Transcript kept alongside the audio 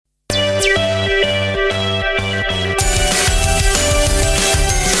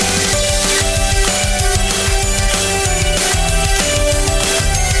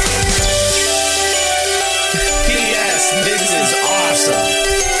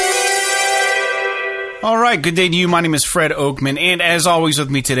All right, good day to you. My name is Fred Oakman, and as always with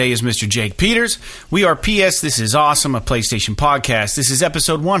me today is Mr. Jake Peters. We are PS This Is Awesome, a PlayStation podcast. This is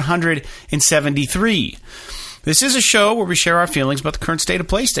episode 173. This is a show where we share our feelings about the current state of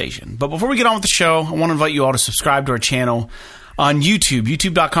PlayStation. But before we get on with the show, I want to invite you all to subscribe to our channel on YouTube,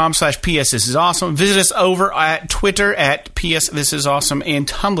 youtube.com/PS This Is Awesome. Visit us over at Twitter at PS This Is Awesome and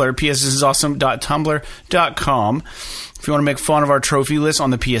Tumblr, psthisisawesome.tumblr.com. If you want to make fun of our trophy list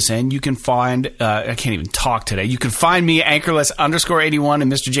on the PSN, you can find, I can't even talk today. You can find me at Anchorless_81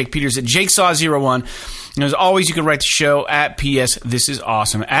 and Mr. Jake Peters at JakeSaw01. And as always, you can write the show at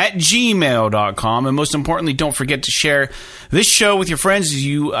psthisisawesome at gmail.com. And most importantly, don't forget to share this show with your friends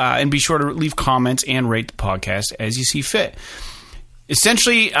and be sure to leave comments and rate the podcast as you see fit.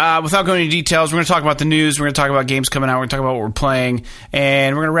 Essentially, without going into details, we're going to talk about the news. We're going to talk about games coming out. We're going to talk about what we're playing.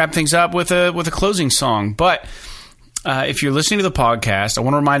 And we're going to wrap things up with a closing song. But if you're listening to the podcast, I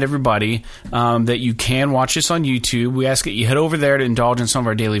want to remind everybody that you can watch us on YouTube. We ask that you head over there to indulge in some of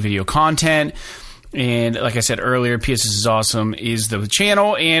our daily video content. And like I said earlier, PS This Is Awesome is the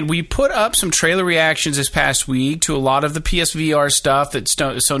channel. And we put up some trailer reactions this past week to a lot of the PSVR stuff that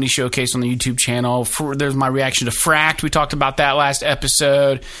Sony showcased on the YouTube channel. There's my reaction to Fracked. We talked about that last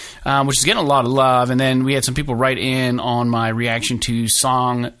episode, which is getting a lot of love. And then we had some people write in on my reaction to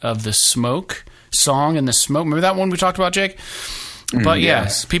Song in the Smoke. Remember that one we talked about, Jake? But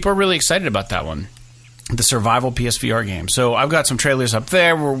yes, people are really excited about that one. The survival PSVR game. So I've got some trailers up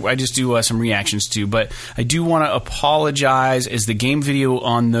there where I just do some reactions to. But I do want to apologize as the game video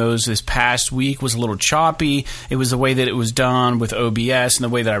on those this past week was a little choppy. It was the way that it was done with OBS and the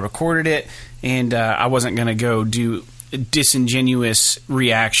way that I recorded it. And I wasn't going to go do disingenuous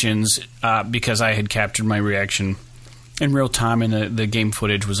reactions because I had captured my reaction in real time, and the game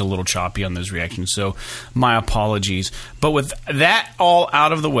footage was a little choppy on those reactions, so my apologies. But with that all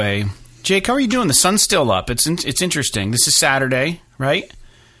out of the way, Jake, how are you doing? The sun's still up. It's interesting. This is Saturday, right?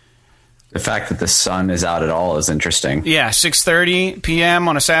 The fact that the sun is out at all is interesting. Yeah, 6:30 p.m.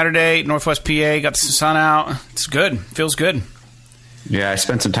 on a Saturday, Northwest PA, got the sun out. It's good. Feels good. Yeah, I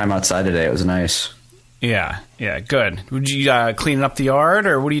spent some time outside today. It was nice. Yeah, good. Would you clean up the yard,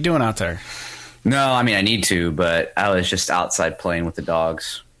 or what are you doing out there? No, I mean, I need to, but I was just outside playing with the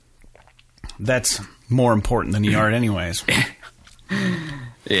dogs. That's more important than the yard anyways.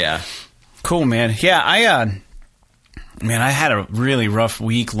 Yeah. Cool, man. Yeah, I had a really rough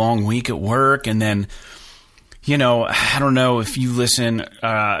long week at work, and then, I don't know if you listen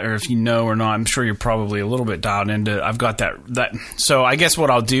or if you know or not. I'm sure you're probably a little bit dialed into. I've got that. So I guess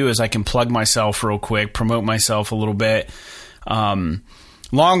what I'll do is I can plug myself real quick, promote myself a little bit.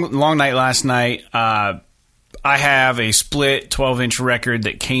 Long night last night. I have a split 12-inch record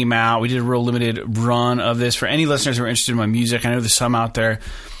that came out. We did a real limited run of this. For any listeners who are interested in my music, I know there's some out there.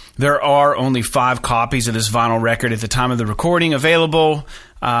 There are only 5 copies of this vinyl record at the time of the recording available.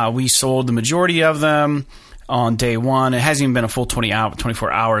 We sold the majority of them on day one. It hasn't even been a full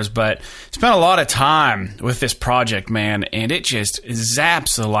 24 hours, but spent a lot of time with this project, man, and it just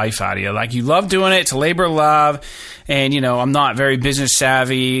zaps the life out of you. Like, you love doing it. It's a labor of love, and, I'm not very business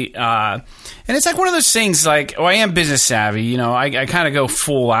savvy, and it's like one of those things, like, I am business savvy, I kind of go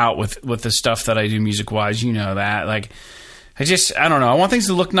full out with the stuff that I do music-wise, that, like, I don't know, I want things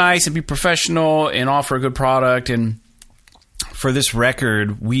to look nice and be professional and offer a good product, and for this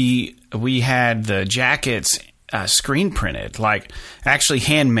record, we had the jackets screen printed, like actually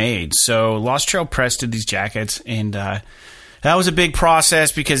handmade. So Lost Trail Press did these jackets, and that was a big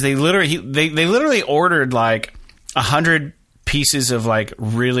process because they literally ordered like 100 pieces of like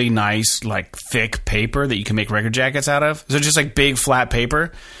really nice, like thick paper that you can make record jackets out of. So just like big flat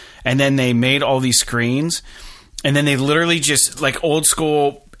paper, and then they made all these screens, and then they literally just like old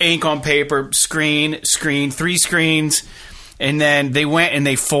school ink on paper, screen, 3 screens. And then they went and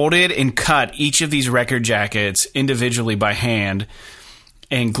they folded and cut each of these record jackets individually by hand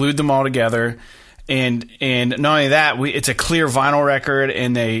and glued them all together. And not only that, it's a clear vinyl record,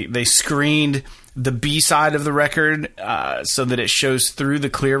 and they screened the B side of the record so that it shows through the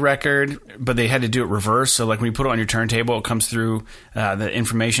clear record, but they had to do it reverse. So like when you put it on your turntable, it comes through the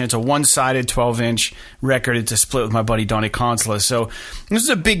information. It's a one-sided 12-inch record. It's a split with my buddy Donnie Consola. So this is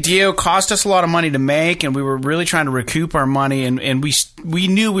a big deal. Cost us a lot of money to make, and we were really trying to recoup our money, and we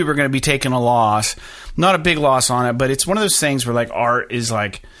knew we were going to be taking a loss. Not a big loss on it, but it's one of those things where like art is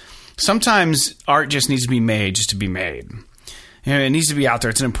like, sometimes art just needs to be made just to be made. It needs to be out there.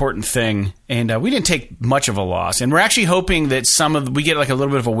 It's an important thing. And we didn't take much of a loss. And we're actually hoping that we get like a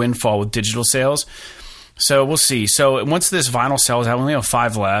little bit of a windfall with digital sales. So we'll see. So once this vinyl sells out, we only have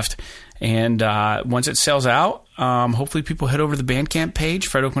 5 left. And once it sells out, hopefully people head over to the Bandcamp page,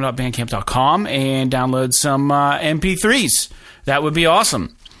 fredoakman.bandcamp.com, and download some MP3s. That would be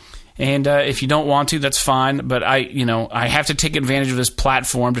awesome. And if you don't want to, that's fine. But I have to take advantage of this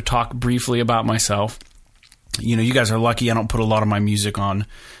platform to talk briefly about myself. You guys are lucky I don't put a lot of my music on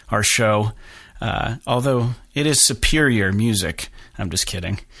our show, although it is superior music. I'm just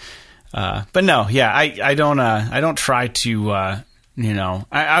kidding. But no, yeah, I don't try to. It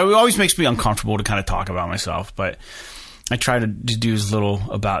always makes me uncomfortable to kind of talk about myself, but I try to do as little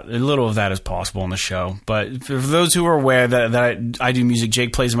of that as possible on the show. But for those who are aware that I do music,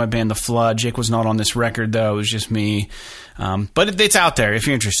 Jake plays in my band The Flood. Jake was not on this record though; it was just me. But it's out there if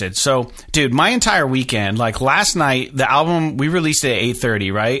you're interested. So, dude, my entire weekend, like last night, the album we released it at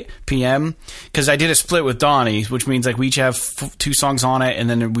 8:30, right, p.m. Because I did a split with Donnie, which means like we each have 2 songs on it, and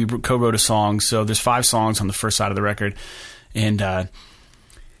then we co-wrote a song. So there's 5 songs on the first side of the record. And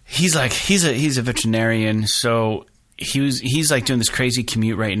he's a veterinarian, so he's like doing this crazy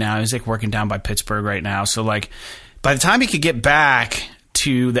commute right now. He's like working down by Pittsburgh right now. So like by the time he could get back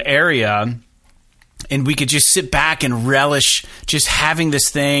to the area and we could just sit back and relish just having this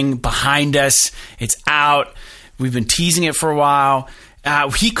thing behind us, it's out. We've been teasing it for a while.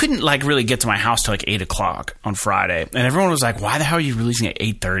 He couldn't like really get to my house till like 8 o'clock on Friday, and everyone was like, "Why the hell are you releasing at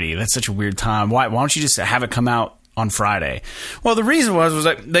 8:30? That's such a weird time. Why don't you just have it come out on Friday?" Well, the reason was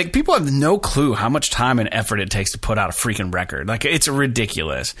like people have no clue how much time and effort it takes to put out a freaking record. Like, it's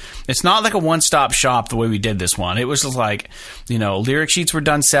ridiculous. It's not like a one-stop shop the way we did this one. It was just like, lyric sheets were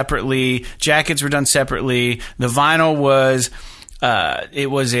done separately, jackets were done separately. The vinyl was it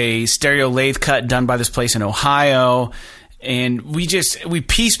was a stereo lathe cut done by this place in Ohio, and we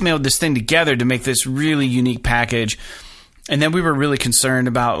piecemealed this thing together to make this really unique package. And then we were really concerned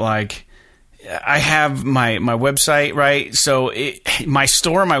about like, I have my website, right? So my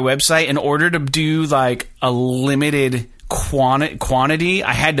store and my website, in order to do like a limited quantity,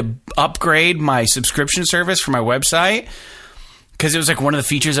 I had to upgrade my subscription service for my website because it was like one of the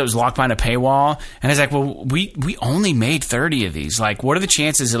features that was locked behind a paywall. And I was like, well, we only made 30 of these. Like, what are the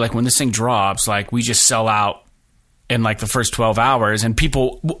chances that like when this thing drops, like we just sell out in like the first 12 hours and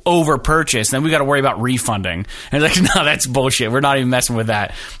people over purchase, then we got to worry about refunding. And like, no, that's bullshit. We're not even messing with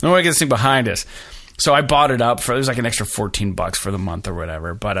that. We want to get this thing behind us. So I bought it up it was like an extra $14 for the month or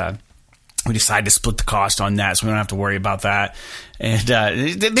whatever. But we decided to split the cost on that, so we don't have to worry about that. And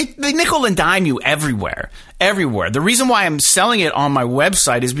they nickel and dime you everywhere. The reason why I'm selling it on my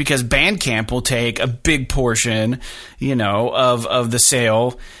website is because Bandcamp will take a big portion, of the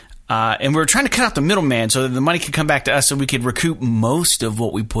sale. And we were trying to cut out the middleman so that the money could come back to us so we could recoup most of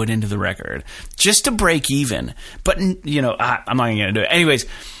what we put into the record just to break even. But, I'm not even going to do it. Anyways,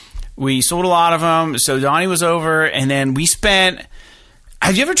 we sold a lot of them. So Donnie was over, and then we spent...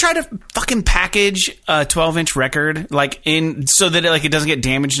 Have you ever tried to fucking package a 12-inch record so that it doesn't get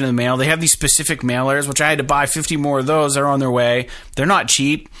damaged in the mail? They have these specific mailers, which I had to buy 50 more of those. They're on their way. They're not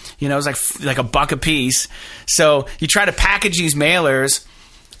cheap. It's like $1 a piece. So you try to package these mailers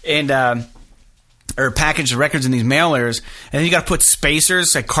and or package the records in these mailers, and then you got to put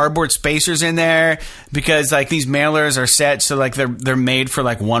spacers, like cardboard spacers in there, because like these mailers are set so like they're made for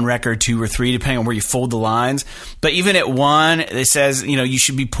like 1 record, 2 or 3, depending on where you fold the lines. But even at 1, it says you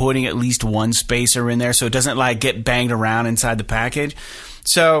should be putting at least 1 spacer in there so it doesn't like get banged around inside the package.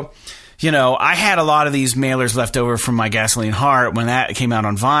 So I had a lot of these mailers left over from my Gasoline Heart when that came out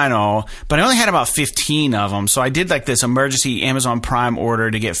on vinyl, but I only had about 15 of them. So I did like this emergency Amazon Prime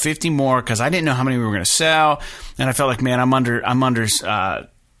order to get 50 more because I didn't know how many we were going to sell. And I felt like, man, I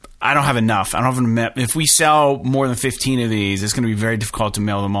don't have enough. I don't have enough. If we sell more than 15 of these, it's going to be very difficult to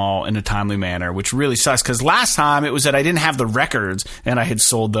mail them all in a timely manner, which really sucks because last time it was that I didn't have the records and I had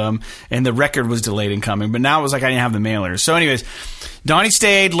sold them and the record was delayed in coming. But now it was like I didn't have the mailers. So anyways, Donnie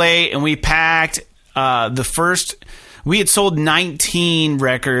stayed late and we packed we had sold 19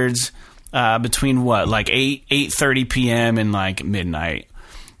 records between 8:30 p.m. and like midnight.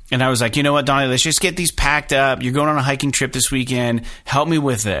 And I was like, you know what, Donnie, let's just get these packed up. You're going on a hiking trip this weekend. Help me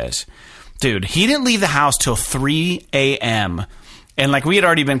with this. Dude, he didn't leave the house till 3 a.m. And like we had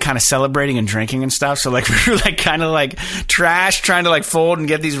already been kind of celebrating and drinking and stuff. So like we were like kind of like trash trying to like fold and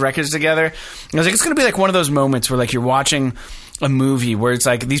get these records together. I was like, it's going to be like one of those moments where like you're watching a movie where it's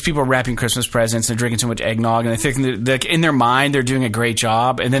like these people are wrapping Christmas presents and drinking too much eggnog and they think that in their mind they're doing a great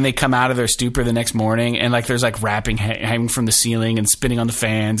job, and then they come out of their stupor the next morning and like there's like wrapping hanging from the ceiling and spinning on the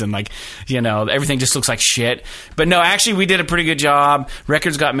fans and like everything just looks like shit. But no, actually we did a pretty good job.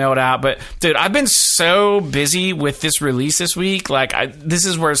 Records got mailed out. But dude, I've been so busy with this release this week. Like this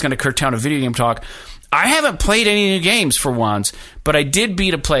is where it's going to curtail a video game talk. I haven't played any new games for once, but I did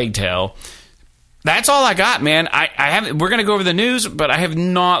beat a Plague Tale. That's all I got, man. I haven't. We're gonna go over the news, but I have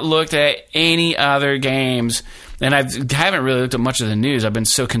not looked at any other games, and I haven't really looked at much of the news. I've been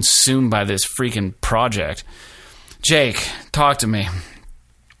so consumed by this freaking project. Jake, talk to me.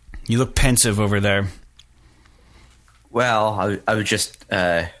 You look pensive over there. Well, I was just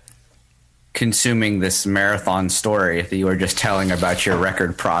consuming this marathon story that you were just telling about your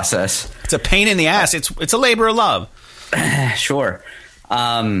record process. It's a pain in the ass. It's a labor of love. Sure.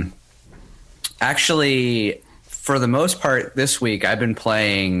 Actually, for the most part this week, I've been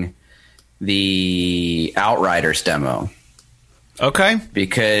playing the Outriders demo. Okay.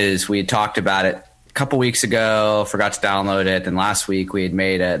 Because we had talked about it a couple weeks ago, forgot to download it. Then last week we had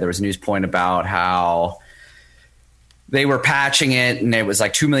there was a news point about how they were patching it and it was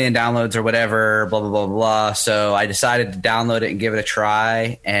like 2 million downloads or whatever, blah, blah, blah, blah. So I decided to download it and give it a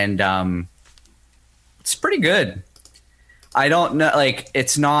try. And it's pretty good. I don't know, like,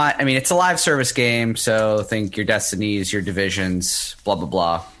 it's not, I mean, it's a live service game, so think your Destinies, your Divisions, blah,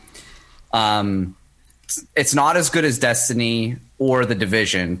 blah, blah. It's not as good as Destiny or The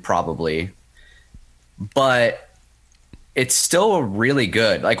Division, probably, but it's still really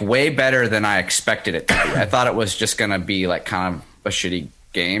good, like, way better than I expected it to be. I thought it was just going to be, like, kind of a shitty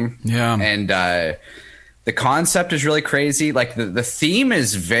game. Yeah. And, the concept is really crazy. Like the theme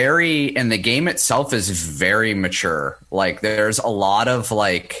is very, and the game itself is very mature. Like there's a lot of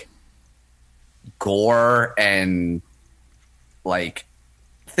like gore and like,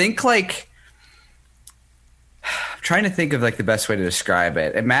 think like, I'm trying to think of like the best way to describe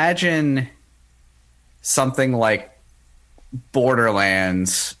it. Imagine something like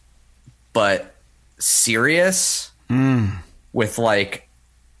Borderlands, but serious with like,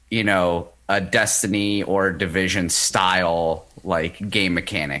 you know, a Destiny or Division style like game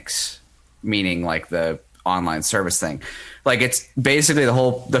mechanics, meaning like the online service thing. Like it's basically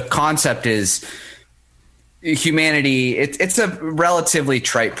the concept is humanity. It's a relatively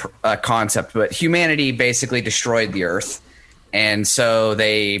trite concept, but humanity basically destroyed the Earth, and so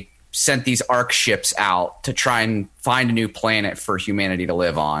they sent these ARC ships out to try and find a new planet for humanity to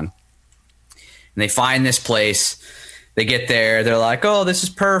live on. And they find this place. They get there, they're like, oh, this is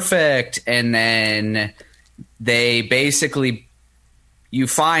perfect. And then they basically, you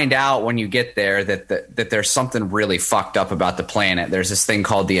find out when you get there that there's something really fucked up about the planet. There's this thing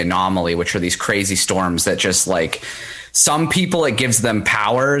called the anomaly, which are these crazy storms that just like, some people it gives them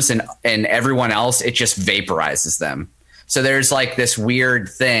powers and everyone else it just vaporizes them. So there's like this weird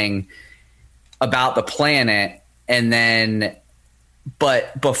thing about the planet. And then,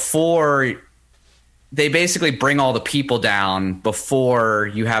 but before they basically bring all the people down before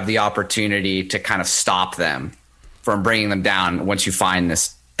you have the opportunity to kind of stop them from bringing them down once you find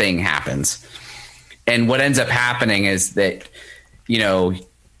this thing happens. And what ends up happening is that, you know,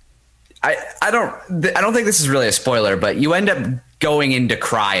 I don't think this is really a spoiler, but you end up going into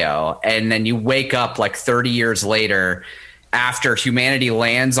cryo and then you wake up like 30 years later after humanity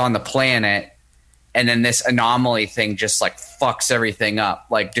lands on the planet. And then this anomaly thing just like fucks everything up,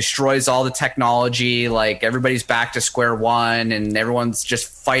 like destroys all the technology. Like everybody's back to square one and everyone's just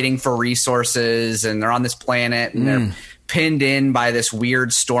fighting for resources and they're on this planet and they're pinned in by this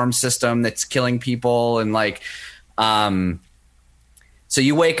weird storm system that's killing people. And like, so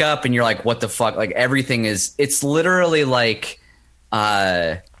you wake up and you're like, what the fuck? Like everything it's literally like,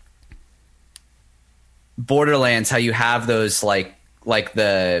 Borderlands, how you have those like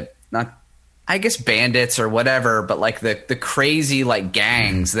the, not, I guess bandits or whatever, but like the crazy like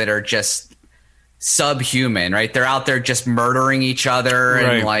gangs that are just subhuman, right? They're out there just murdering each other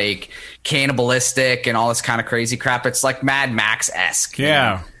and like cannibalistic and all this kind of crazy crap. It's like Mad Max-esque.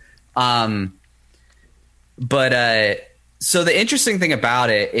 Yeah. But so the interesting thing about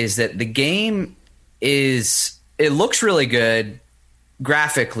it is that the game it looks really good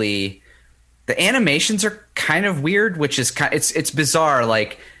graphically. The animations are kind of weird, which is it's bizarre.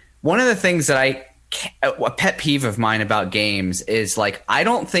 Like, one of the things that a pet peeve of mine about games is like, I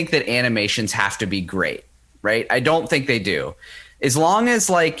don't think that animations have to be great, right? I don't think they do. As long as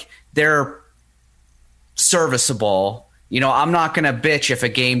like they're serviceable, you know, I'm not going to bitch if a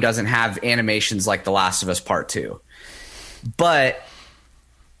game doesn't have animations like The Last of Us Part 2. But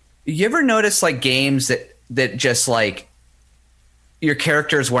you ever notice like games that just like your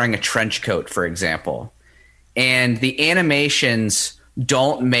character is wearing a trench coat, for example, and the animations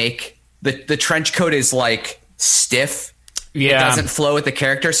don't make the trench coat is like stiff. Yeah. It doesn't flow with the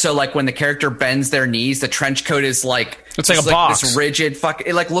character. So like when the character bends their knees, the trench coat is like, it's like a box. This rigid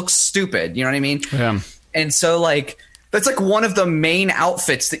it like looks stupid. You know what I mean? Yeah. And so like That's like one of the main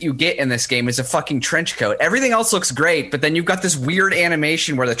outfits that you get in this game is a fucking trench coat. Everything else looks great, but then you've got this weird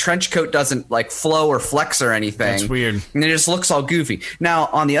animation where the trench coat doesn't like flow or flex or anything. That's weird. And it just looks all goofy. Now,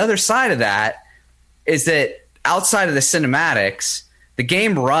 on the other side of that is that outside of the cinematics, the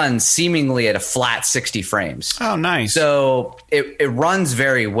game runs seemingly at a flat 60 frames. Oh, nice. So it runs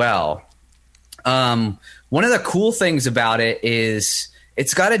very well. One of the cool things about it is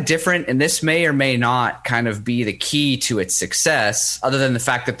it's got a different, and this may or may not kind of be the key to its success, other than the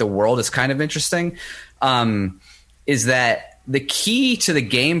fact that the world is kind of interesting, is that the key to the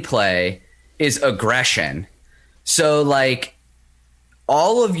gameplay is aggression. So like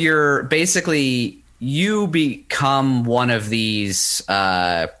all of your, basically you become one of these,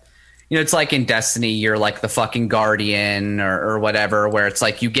 it's like in Destiny, you're like the fucking guardian or whatever, where it's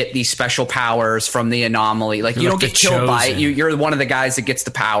like you get these special powers from the anomaly. Like you don't get killed by it. You're one of the guys that gets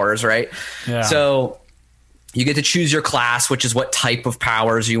the powers, right? Yeah. So you get to choose your class, which is what type of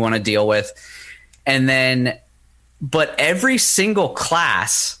powers you want to deal with. And then, but every single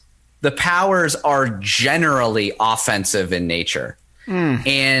class, the powers are generally offensive in nature.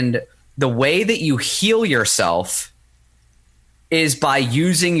 And the way that you heal yourself is by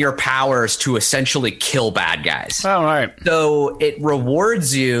using your powers to essentially kill bad guys. Oh, right. So it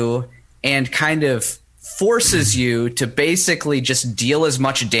rewards you and kind of forces you to basically just deal as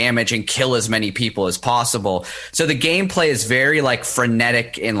much damage and kill as many people as possible. So the gameplay is very like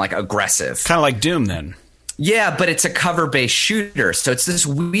frenetic and like aggressive. Kind of like Doom then. Yeah, but it's a cover-based shooter. So it's this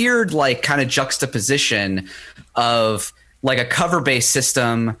weird like kind of juxtaposition of like a cover-based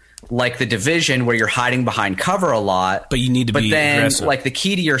system like The Division, where you're hiding behind cover a lot, but you need to be aggressive. Like the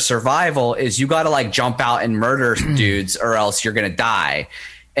key to your survival is you got to like jump out and murder dudes, or else you're gonna die.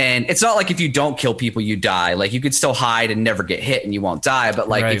 And it's not like if you don't kill people, you die. Like you could still hide and never get hit, and you won't die. But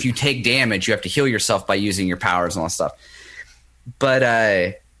like if you take damage, you have to heal yourself by using your powers and all that stuff. But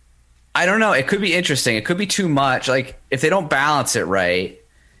I don't know. It could be interesting. It could be too much. Like if they don't balance it right.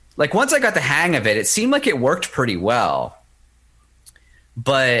 Like once I got the hang of it, it seemed like it worked pretty well.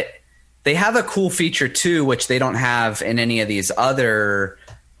 But they have a cool feature too, which they don't have in any of these other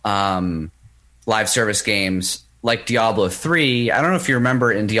live service games like Diablo 3. I don't know if you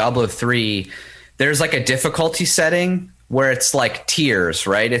remember in Diablo 3, there's like a difficulty setting where it's like tiers,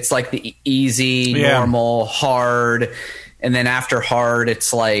 right? It's like the easy, normal, hard. And then after hard,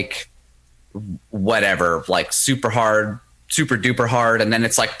 it's like whatever, like super hard, super duper hard, and then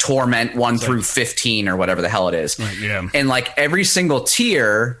it's like torment 1 through 15 or whatever the hell it is. Right, yeah. And like every single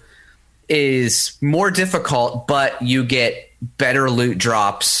tier is more difficult, but you get better loot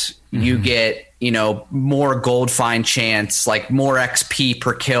drops. You get, more gold find chance, like more XP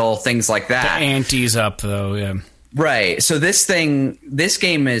per kill, things like that. The ante's up though, yeah. Right. So this game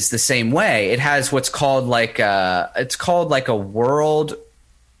is the same way. It has what's called like a world,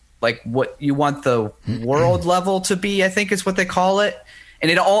 like what you want the world level to be, I think is what they call it. And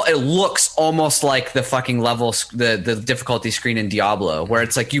it looks almost like the fucking levels, the difficulty screen in Diablo, where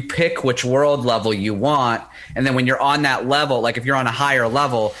it's like you pick which world level you want, and then when you're on that level, like if you're on a higher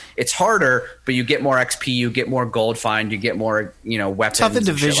level, it's harder, but you get more XP, you get more gold find, you get more, weapons. That's how the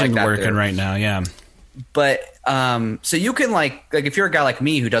Division like working right now, yeah. But so you can like if you're a guy like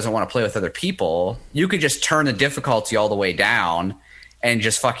me who doesn't want to play with other people, you could just turn the difficulty all the way down and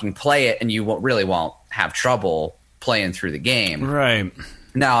just fucking play it, and you won't have trouble playing through the game. Right.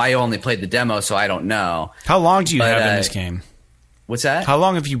 Now, I only played the demo, so I don't know. How long do you have in this game? What's that? How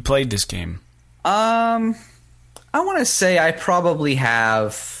long have you played this game? I want to say I probably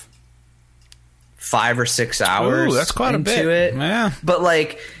have 5 or 6 hours. Ooh, that's quite into a bit. It. Yeah. But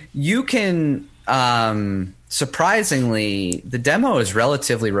like you can surprisingly, the demo is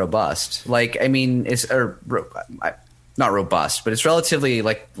relatively robust. Like, I mean, not robust, but it's relatively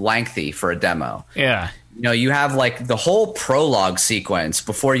like lengthy for a demo. Yeah. You have like the whole prologue sequence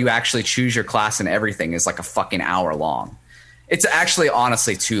before you actually choose your class and everything is like a fucking hour long. It's actually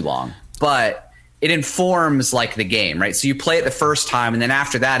honestly too long, but it informs like the game, right? So you play it the first time, and then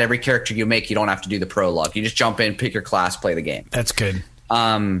after that, every character you make, you don't have to do the prologue. You just jump in, pick your class, play the game. That's good.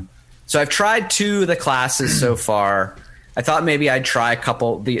 So I've tried 2 of the classes so far. I thought maybe I'd try a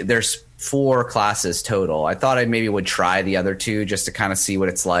couple. There's 4 classes total. I thought I maybe would try the other 2 just to kind of see what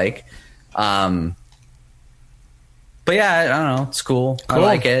it's like. But yeah, I don't know. It's cool. I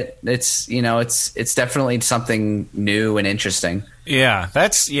like it. It's it's definitely something new and interesting. Yeah,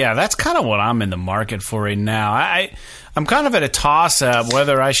 that's kind of what I'm in the market for right now. I'm kind of at a toss up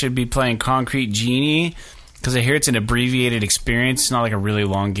whether I should be playing Concrete Genie, because I hear it's an abbreviated experience. It's not like a really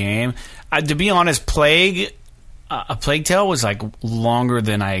long game. To be honest, Plague Tale was like longer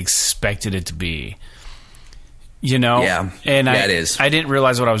than I expected it to be. You know? Yeah. And Yeah, it is. I didn't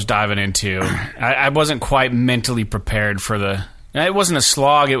realize what I was diving into. I wasn't quite mentally prepared for the... It wasn't a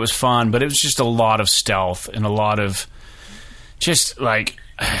slog, it was fun, but it was just a lot of stealth and a lot of just, like...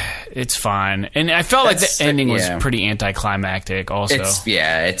 It's fine. And I felt like the ending was pretty anticlimactic also.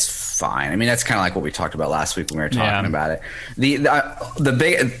 It's fine. I mean, that's kind of like what we talked about last week when we were talking about it. The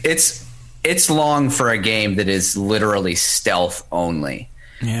big... It's long for a game that is literally stealth only.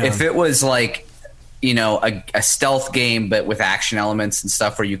 Yeah. If it was like... you know, a stealth game, but with action elements and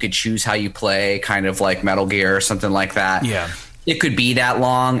stuff where you could choose how you play, kind of like Metal Gear or something like that. Yeah. It could be that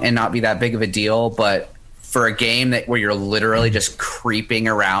long and not be that big of a deal, but for a game where you're literally just creeping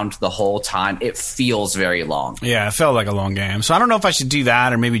around the whole time, it feels very long. Yeah, it felt like a long game. So I don't know if I should do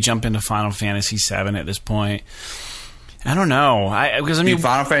that or maybe jump into Final Fantasy VII at this point. I don't know.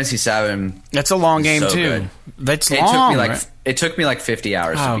 Final Fantasy VII. That's a long game too. Good. That's long. It took me like 50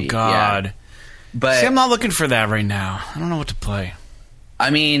 hours to beat. Oh God. Yeah. But see, I'm not looking for that right now. I don't know what to play. I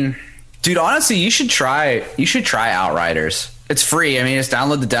mean, dude, honestly, you should try Outriders. It's free. I mean, just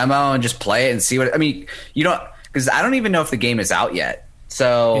download the demo and just play it and see what. I mean, you don't, because I don't even know if the game is out yet.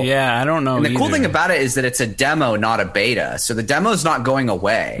 So yeah, I don't know. And the cool thing about it is that it's a demo, not a beta. So the demo's not going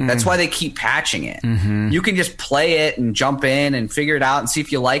away. That's why they keep patching it. Mm-hmm. You can just play it and jump in and figure it out and see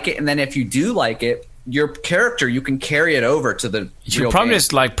if you like it. And then if you do like it, your character, you can carry it over to the you should probably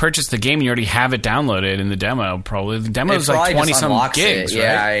just like purchase the game and you already have it downloaded in the demo. Probably the demo is like 20 some gigs.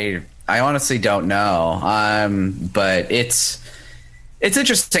 Yeah, right? I honestly don't know. But it's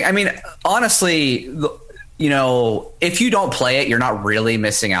interesting. I mean, honestly, you know, if you don't play it, you're not really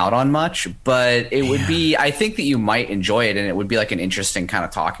missing out on much. But it would be, I think that you might enjoy it, and it would be like an interesting kind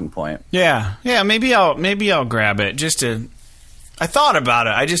of talking point. Yeah. Maybe I'll grab it just to. I thought about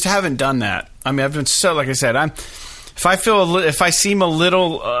it. I just haven't done that. I mean, I've been so, like I said, if I seem a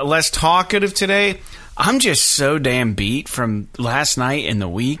little less talkative today, I'm just so damn beat from last night and the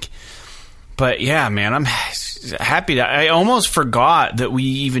week. But yeah, man, I'm happy I almost forgot that we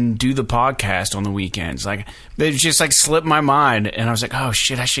even do the podcast on the weekends. Like, it just like slipped my mind, and I was like, oh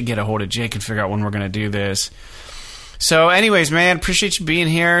shit, I should get a hold of Jake and figure out when we're going to do this. So anyways, man, appreciate you being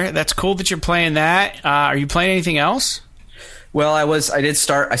here. That's cool that you're playing that. Are you playing anything else? Well, I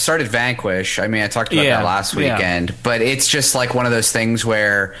started Vanquish. I mean, I talked about that last weekend, but it's just like one of those things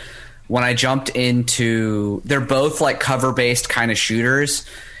where when I jumped into, they're both like cover-based kind of shooters,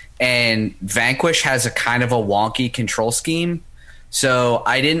 and Vanquish has a kind of a wonky control scheme. So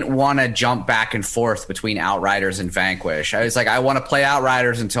I didn't want to jump back and forth between Outriders and Vanquish. I was like, I want to play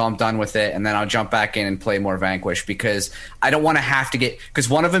Outriders until I'm done with it, and then I'll jump back in and play more Vanquish, because I don't want to have to because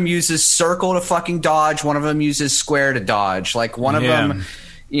one of them uses circle to fucking dodge, one of them uses square to dodge. Like one of them,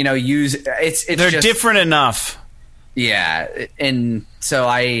 you know, they're just different enough. Yeah, and so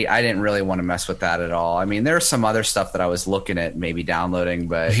I didn't really want to mess with that at all. I mean, there's some other stuff that I was looking at maybe downloading,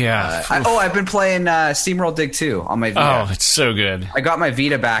 but I've been playing SteamWorld Dig 2 on my Vita. Oh, it's so good. I got my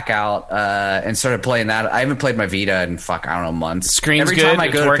Vita back out and started playing that. I haven't played my Vita in months. Screen's Every good. Time I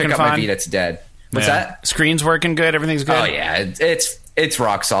go to pick up my Vita, it's dead. What's that? Screen's working good. Everything's good. Oh yeah, it's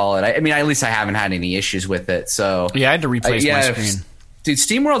rock solid. I mean, at least I haven't had any issues with it. So yeah, I had to replace my screen. Dude,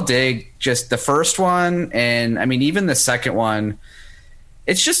 SteamWorld Dig, just the first one, and I mean even the second one,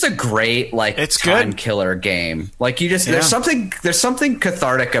 it's just a great time killer game. Like you just there's something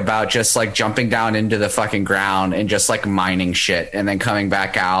cathartic about just like jumping down into the fucking ground and just like mining shit and then coming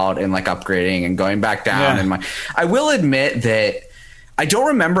back out and like upgrading and going back down and I will admit that I don't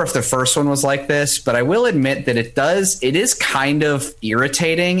remember if the first one was like this, but I will admit that it is kind of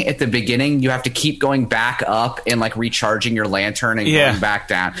irritating at the beginning. You have to keep going back up and like recharging your lantern and going back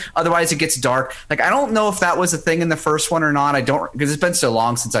down. Otherwise it gets dark. Like, I don't know if that was a thing in the first one or not. I don't, because it's been so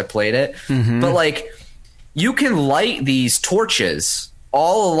long since I played it, but like you can light these torches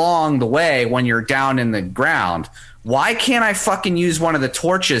all along the way when you're down in the ground. Why can't I fucking use one of the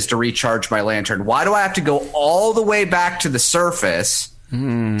torches to recharge my lantern? Why do I have to go all the way back to the surface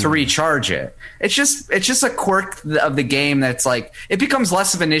to recharge it? It's just a quirk of the game that's like, it becomes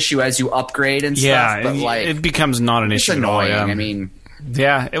less of an issue as you upgrade and stuff. But like, it becomes not an issue annoying. At all. I mean,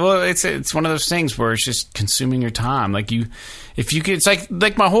 well, it's one of those things where it's just consuming your time. Like if you could, it's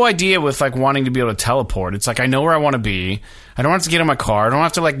like my whole idea with like wanting to be able to teleport. It's like, I know where I want to be. I don't have to get in my car. I don't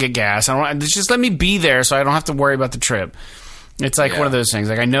have to like get gas. Just let me be there so I don't have to worry about the trip. It's like one of those things.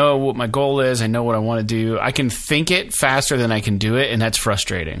 Like, I know what my goal is. I know what I want to do. I can think it faster than I can do it, and that's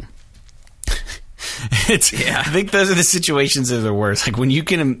frustrating. I think those are the situations that are the worst. Like when you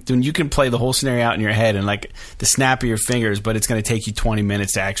can play the whole scenario out in your head and like the snap of your fingers, but it's going to take you 20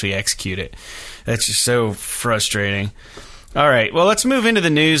 minutes to actually execute it. That's just so frustrating. All right. Well, let's move into the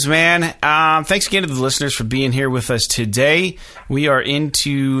news, man. Thanks again to the listeners for being here with us today. We are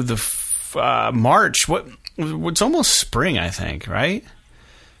into the March. It's almost spring, I think, right?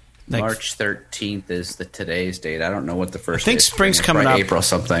 Like, March 13th is today's date. I don't know what the first. I think spring's coming up April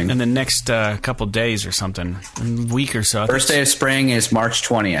something in the next couple days or something, a week or so. First day of spring is March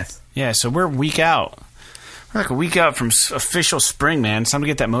 20th. Yeah, so we're a week out. We're like a week out from official spring, man. It's time to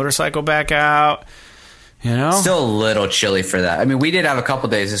get that motorcycle back out. You know, still a little chilly for that. I mean, we did have a couple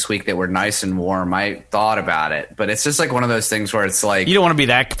days this week that were nice and warm. I thought about it, but it's just like one of those things where it's like you don't want to be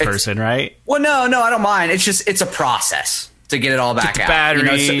that person, right? Well, no, I don't mind. It's just it's a process to get it all back out.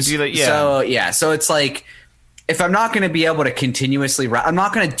 Battery, So it's like if I'm not going to be able to continuously, I'm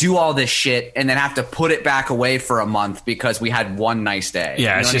not going to do all this shit and then have to put it back away for a month because we had one nice day.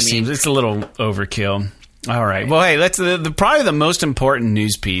 Yeah, it just seems it's a little overkill. All right. Well, hey, let's probably the most important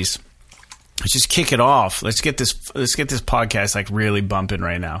news piece. Let's just kick it off. Let's get this podcast like really bumping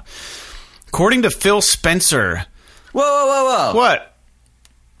right now. According to Phil Spencer. Whoa. What?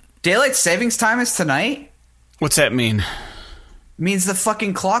 Daylight savings time is tonight? What's that mean? It means the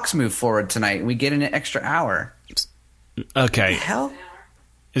fucking clocks move forward tonight and we get an extra hour. Okay. What the hell?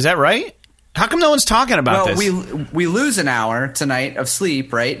 Is that right? How come no one's talking about this? Well, we lose an hour tonight of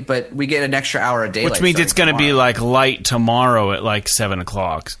sleep, right? But we get an extra hour of daylight. Which means it's going to be like light tomorrow at like 7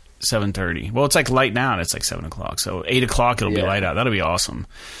 o'clock. 7:30. Well, it's like light now, and it's like 7 o'clock. So 8 o'clock, it'll be light out. That'll be awesome.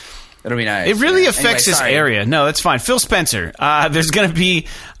 That'll be nice. It really affects this area. No, that's fine. Phil Spencer. There's going to be,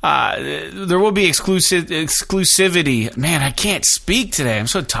 there will be exclusivity. Man, I can't speak today. I'm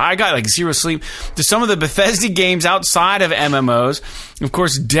so tired. I got like zero sleep. To some of the Bethesda games outside of MMOs. Of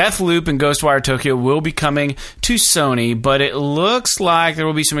course, Deathloop and Ghostwire Tokyo will be coming to Sony, but it looks like there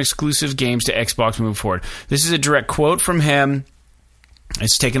will be some exclusive games to Xbox moving forward. This is a direct quote from him.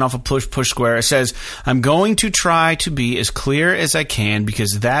 It's taken off a push square. It says, I'm going to try to be as clear as I can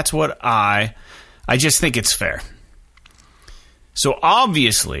because that's what I just think it's fair. So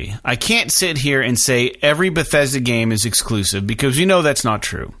obviously, I can't sit here and say every Bethesda game is exclusive because we know that's not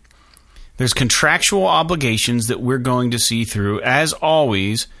true. There's contractual obligations that we're going to see through as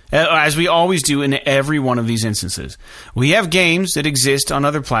we always do in every one of these instances. We have games that exist on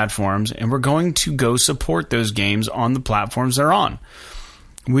other platforms and we're going to go support those games on the platforms they're on.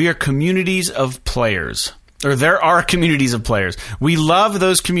 We are communities of players, or there are communities of players. We love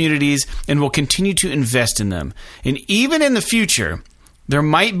those communities and will continue to invest in them. And even in the future, there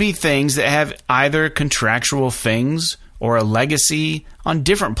might be things that have either contractual things or a legacy on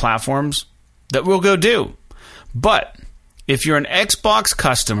different platforms that we'll go do. But if you're an Xbox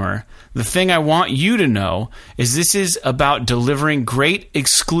customer, the thing I want you to know is this is about delivering great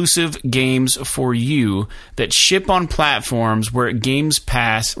exclusive games for you that ship on platforms where Game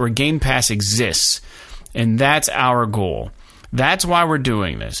Pass exists. And that's our goal. That's why we're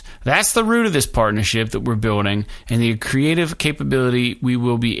doing this. That's the root of this partnership that we're building and the creative capability we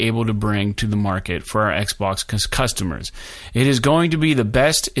will be able to bring to the market for our Xbox customers. It is going to be the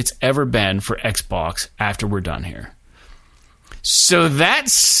best it's ever been for Xbox after we're done here. So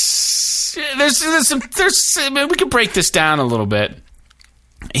there's we can break this down a little bit.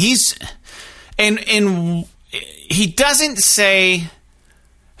 He doesn't say,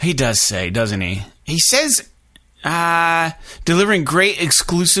 he does say, doesn't he? He says, delivering great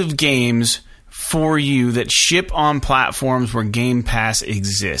exclusive games for you that ship on platforms where Game Pass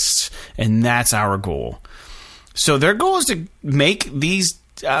exists. And that's our goal. So their goal is to make these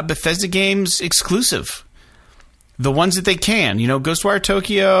Bethesda games exclusive. The ones that they can, Ghostwire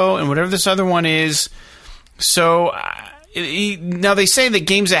Tokyo and whatever this other one is. So now they say that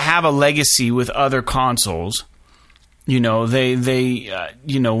games that have a legacy with other consoles, they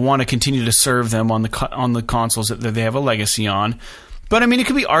want to continue to serve them on the consoles that they have a legacy on. But I mean, it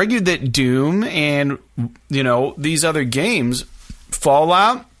could be argued that Doom and these other games,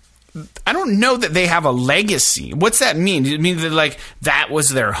 Fallout, I don't know that they have a legacy. What's that mean? Does it mean that that was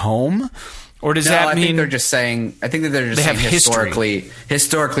their home? Or does that mean... I think they're just saying historically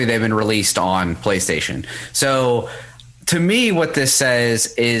they've been released on PlayStation. So to me, what this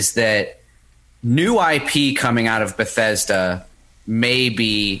says is that new IP coming out of Bethesda may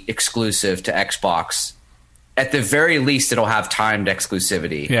be exclusive to Xbox. At the very least, it'll have timed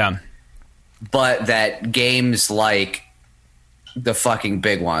exclusivity. Yeah. But that games like the fucking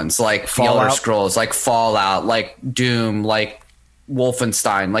big ones, like Fallout. The Elder Scrolls, like Fallout, like Doom, like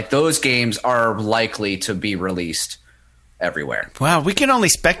Wolfenstein, those games are likely to be released everywhere. Well, we can only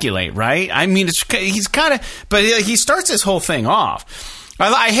speculate, right? I mean, he's kind of, but he starts this whole thing off.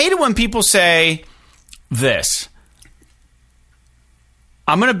 I hate it when people say this.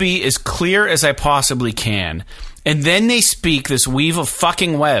 I'm going to be as clear as I possibly can. And then they speak this weave of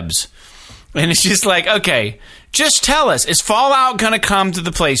fucking webs. And it's just like, okay, just tell us, is Fallout going to come to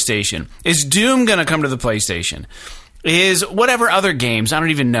the PlayStation? Is Doom going to come to the PlayStation? Is whatever other games? I don't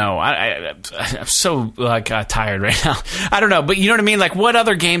even know. I'm so tired right now. I don't know, but you know what I mean. Like, what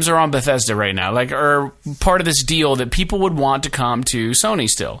other games are on Bethesda right now? Like, are part of this deal that people would want to come to Sony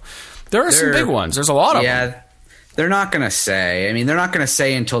still? There are some big ones. There's a lot of them. Yeah, they're not going to say. I mean, they're not going to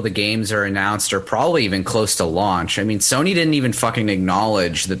say until the games are announced or probably even close to launch. I mean, Sony didn't even fucking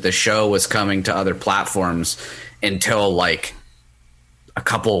acknowledge that the show was coming to other platforms until like a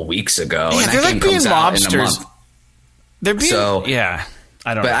couple of weeks ago. Yeah, and they're like being lobsters. They're being, so, yeah,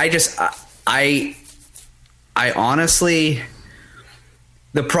 I don't know. But I honestly,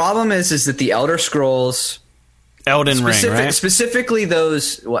 the problem is that the Elder Scrolls, Elden Ring, right? Specifically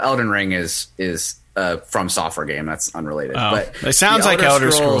those, well, Elden Ring is from Software game. That's unrelated. Oh, but it sounds like Elder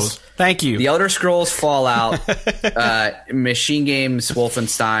Scrolls. Thank you. The Elder Scrolls Fallout, Machine Games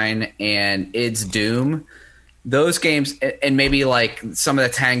Wolfenstein, and id Doom. Those games, and maybe like some of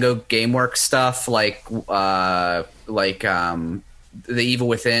the Tango Gameworks stuff, like The Evil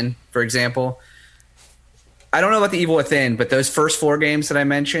Within, for example. I don't know about The Evil Within, but those first 4 games that I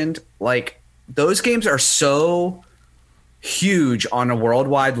mentioned, like those games are so huge on a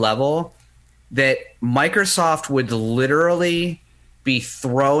worldwide level that Microsoft would literally be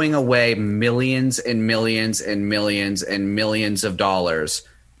throwing away millions and millions and millions and millions of dollars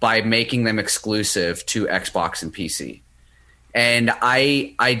by making them exclusive to Xbox and PC. And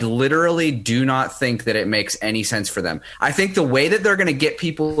I literally do not think that it makes any sense for them. I think the way that they're going to get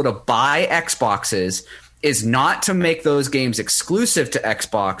people to buy Xboxes is not to make those games exclusive to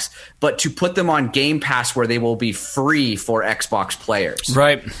Xbox, but to put them on Game Pass where they will be free for Xbox players.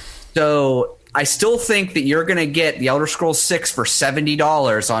 Right. So I still think that you're going to get The Elder Scrolls 6 for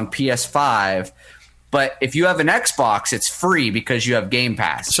 $70 on PS5, but if you have an Xbox, it's free because you have Game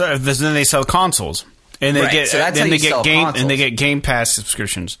Pass. So then they sell consoles, and they get so that's then how they you get sell game consoles. and they get Game Pass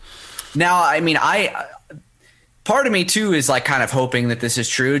subscriptions. Now, I mean, part of me too is like kind of hoping that this is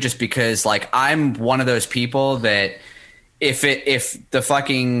true, just because like I'm one of those people that if the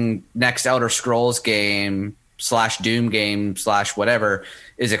fucking next Elder Scrolls game / Doom game / whatever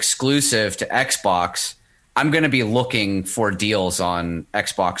is exclusive to Xbox, I'm going to be looking for deals on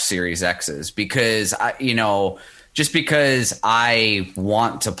Xbox Series X's because just because I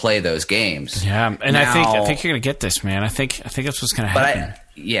want to play those games. Yeah, and now, I think you're going to get this, man. I think that's what's going to happen.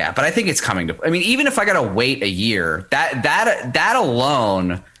 But I think it's coming to. I mean, even if I got to wait a year, that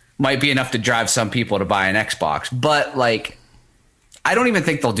alone might be enough to drive some people to buy an Xbox. But like, I don't even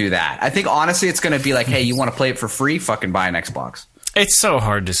think they'll do that. I think honestly, it's going to be like, hey, you want to play it for free? Fucking buy an Xbox. It's so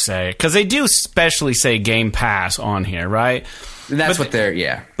hard to say because they do specially say Game Pass on here, right? And that's what they're,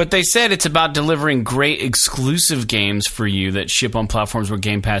 yeah. But they said it's about delivering great exclusive games for you that ship on platforms where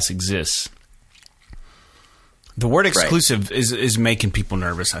Game Pass exists. The word exclusive is making people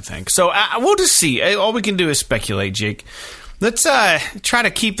nervous, I think. So we'll just see. All we can do is speculate, Jake. Let's try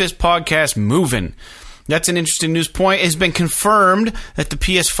to keep this podcast moving. That's an interesting news point. It has been confirmed that the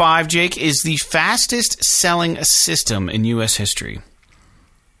PS5, Jake, is the fastest selling system in U.S. history.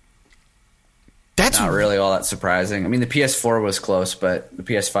 That's not really all that surprising. I mean, the PS4 was close, but the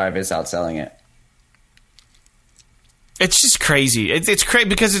PS5 is outselling it. It's just crazy. It's crazy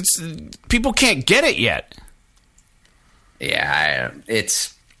because people can't get it yet. Yeah,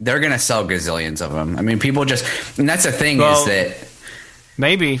 they're going to sell gazillions of them. I mean, people just, and that's the thing is that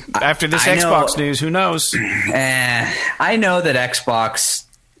maybe after this Xbox news, who knows? I know that Xbox,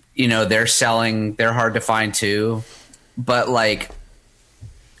 they're selling, they're hard to find too, but like,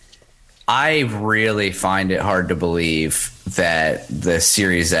 I really find it hard to believe that the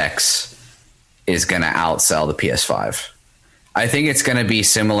Series X is going to outsell the PS5. I think it's going to be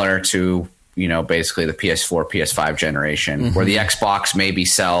similar to, basically the PS4, PS5 generation, where the Xbox maybe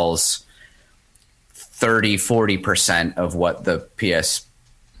sells 30-40% of what the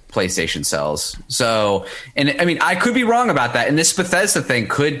PlayStation sells. So, and I mean, I could be wrong about that, and this Bethesda thing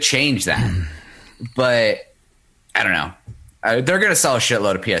could change that, but I don't know. They're going to sell a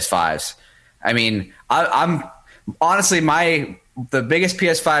shitload of PS5s. I mean, I'm honestly, the biggest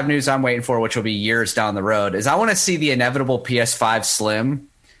PS5 news I'm waiting for, which will be years down the road, is I want to see the inevitable PS5 Slim,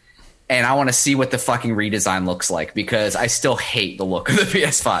 and I want to see what the fucking redesign looks like, because I still hate the look of the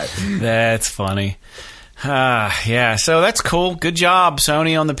PS5. That's funny. Yeah, so that's cool. Good job,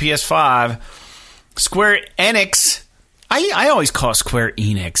 Sony, on the PS5. Square Enix. I always call it Square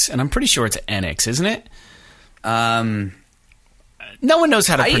Enix, and I'm pretty sure it's Enix, isn't it? No one knows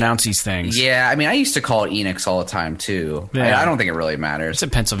how to pronounce these things. Yeah, I mean, I used to call it Enix all the time, too. Yeah. I don't think it really matters. It's a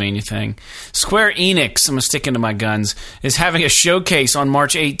Pennsylvania thing. Square Enix, I'm going to stick into my guns, is having a showcase on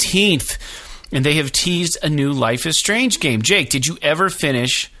March 18th, and they have teased a new Life is Strange game. Jake, did you ever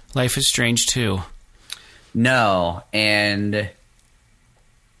finish Life is Strange 2? No, and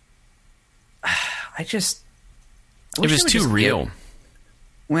I just... It was too real.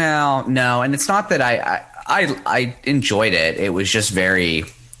 Well, no, and it's not that I enjoyed it. It was just very...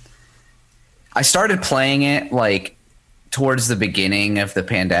 I started playing it, like, towards the beginning of the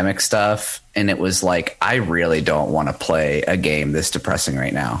pandemic stuff, and it was like, I really don't want to play a game this depressing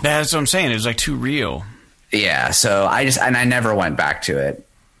right now. That's what I'm saying. It was, like, too real. Yeah, so I never went back to it.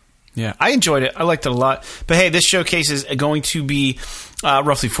 Yeah, I enjoyed it. I liked it a lot. But hey, this showcase is going to be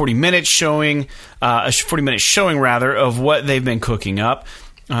roughly 40 minutes showing, a 40-minute showing, rather, of what they've been cooking up.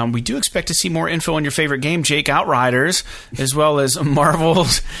 We do expect to see more info on your favorite game, Jake, Outriders, as well as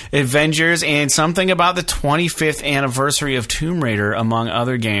Marvel's Avengers, and something about the 25th anniversary of Tomb Raider, among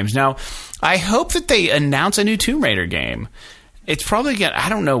other games. Now, I hope that they announce a new Tomb Raider game. It's probably going to... I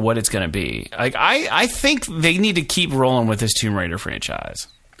don't know what it's going to be. Like, I think they need to keep rolling with this Tomb Raider franchise.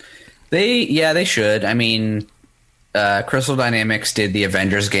 They should. I mean, Crystal Dynamics did the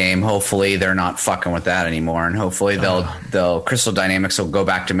Avengers game. Hopefully they're not fucking with that anymore, and hopefully they'll Crystal Dynamics will go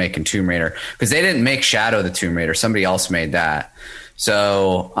back to making Tomb Raider, because they didn't make Shadow the Tomb Raider. Somebody else made that.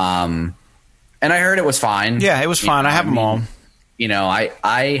 So, and I heard it was fine. Yeah, it was fine. I have them all. You know,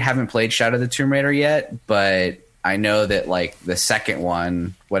 I haven't played Shadow the Tomb Raider yet, but I know that, like, the second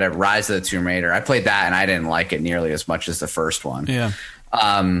one, whatever, Rise of the Tomb Raider, I played that and I didn't like it nearly as much as the first one. Yeah.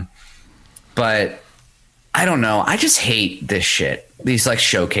 But I don't know. I just hate this shit. These, like,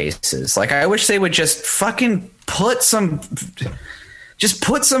 showcases. Like, I wish they would just fucking put some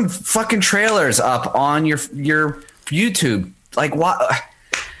fucking trailers up on your YouTube. Like, what?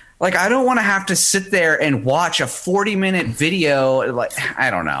 Like, I don't want to have to sit there and watch a 40-minute video. Like,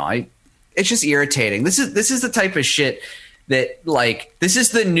 I don't know. It's just irritating. This is the type of shit that, like, this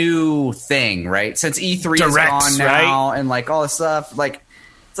is the new thing, right? Since E3 Directs, is on now, right? and, like, all this stuff, like,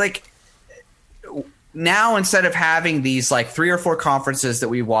 it's like, now instead of having these, like, 3 or 4 conferences that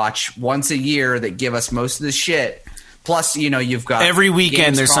we watch once a year that give us most of the shit, plus, you know, you've got every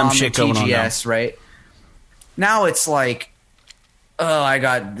weekend there's some shit going on now. Right? Now it's like, oh, I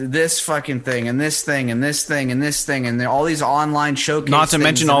got this fucking thing and this thing and this thing and this thing and all these online showcases. Not to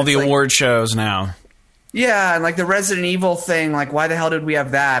mention all the award shows now. Yeah, and like the Resident Evil thing, like, why the hell did we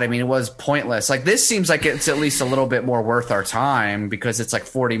have that? I mean, it was pointless. Like, this seems like it's at least a little bit more worth our time because it's like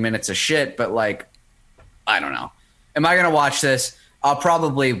 40 minutes of shit, but, like, I don't know. Am I going to watch this? I'll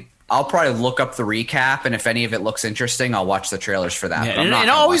probably look up the recap, and if any of it looks interesting, I'll watch the trailers for that. Yeah, it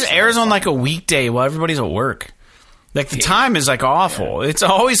always airs on, like, a weekday while everybody's at work. Like, the time is, like, awful. Yeah. It's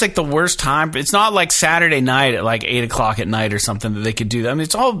always, like, the worst time. It's not like Saturday night at, like, 8 o'clock at night or something that they could do that. I mean,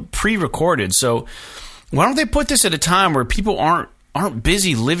 it's all pre-recorded, so why don't they put this at a time where people aren't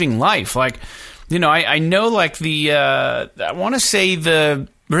busy living life? Like, you know, I know, like, I want to say the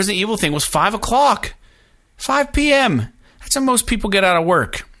Resident Evil thing was 5 o'clock. 5 p.m. That's when most people get out of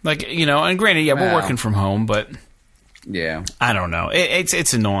work. Like, you know, and granted, yeah, we're working from home, but yeah, I don't know.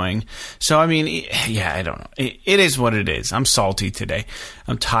 It's annoying. So, I mean, yeah, I don't know. It is what it is. I'm salty today.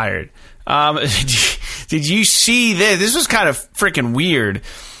 I'm tired. Did you see this? This was kind of freaking weird.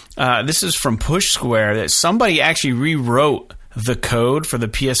 This is from Push Square, that somebody actually rewrote the code for the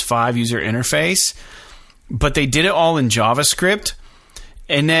PS5 user interface, but they did it all in JavaScript,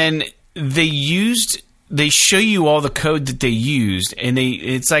 and then they show you all the code that they used, and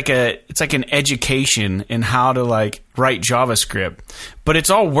it's like an education in how to, like, write JavaScript, but it's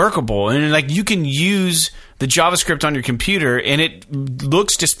all workable, and, like, you can use the JavaScript on your computer, and it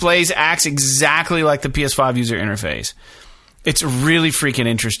displays, acts exactly like the PS5 user interface. It's really freaking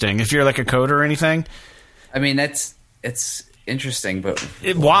interesting. If you're, like, a coder or anything, I mean, it's interesting, but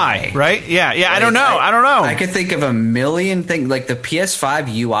why? Right? Yeah. Like, I don't know. I could think of a million things. Like, the PS5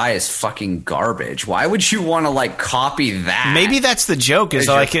 UI is fucking garbage. Why would you want to, like, copy that? Maybe that's the joke. Is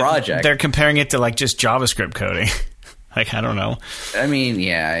like project. They're comparing it to, like, just JavaScript coding. Like, I don't know. I mean,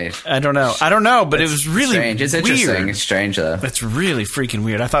 yeah. I don't know. But it was really strange. It's interesting. Weird. It's strange, though. That's really freaking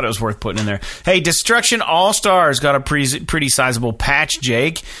weird. I thought it was worth putting in there. Hey, Destruction All-Stars got a pretty sizable patch,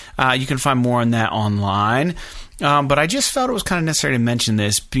 Jake. You can find more on that online. But I just felt it was kind of necessary to mention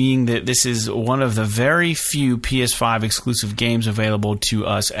this, being that this is one of the very few PS5 exclusive games available to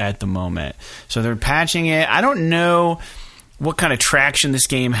us at the moment. So they're patching it. I don't know what kind of traction this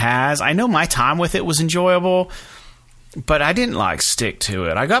game has. I know my time with it was enjoyable. but I didn't like stick to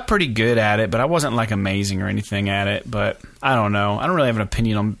it. I got pretty good at it, but I wasn't like amazing or anything at it. But I don't know. I don't really have an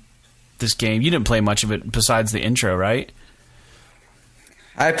opinion on this game. You didn't play much of it besides the intro, right?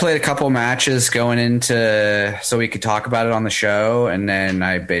 I played a couple matches going into so we could talk about it on the show, and then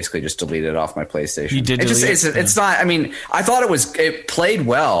I basically just deleted it off my PlayStation. You did. It's not. I mean, I thought it played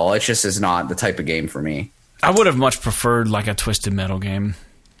well. It just is not the type of game for me. I would have much preferred like a Twisted Metal game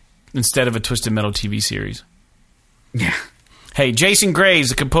instead of a Twisted Metal TV series. Yeah. Hey, Jason Graves,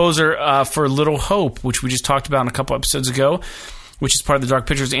 the composer for Little Hope, which we just talked about a couple episodes ago, which is part of the Dark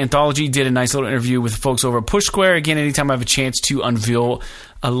Pictures anthology, did a nice little interview with the folks over at Push Square. Again, anytime I have a chance to unveil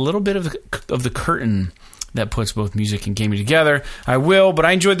a little bit of the curtain that puts both music and gaming together, I will. But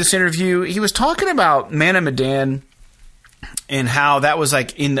I enjoyed this interview. He was talking about Man of Medan and how that was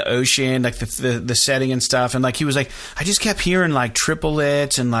like in the ocean, like the setting and stuff. And like he was like, I just kept hearing like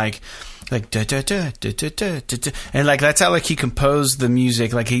triplets and like da, da, da, da, da, da, da. And like that's how like he composed the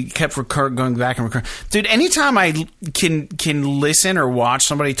music. Like he kept going back and recurring. Dude, anytime I can listen or watch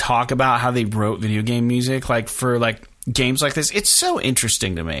somebody talk about how they wrote video game music, like for like games like this, it's so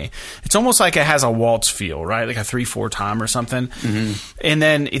interesting to me. It's almost like it has a waltz feel, right? Like a 3/4 time or something. Mm-hmm. And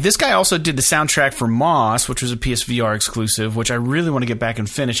then this guy also did the soundtrack for Moss, which was a PSVR exclusive, which I really want to get back and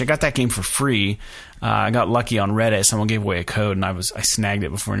finish. I got that game for free. I got lucky on Reddit. Someone gave away a code, and I snagged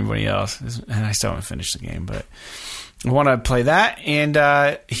it before anybody else. And I still haven't finished the game, but I want to play that. And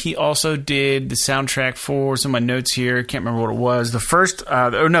he also did the soundtrack for some of my notes here. Can't remember what it was. The first,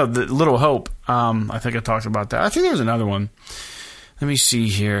 the Little Hope. I think I talked about that. I think there was another one. Let me see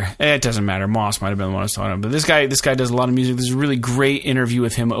here. It doesn't matter. Moss might have been the one I was talking about. But this guy does a lot of music. There's a really great interview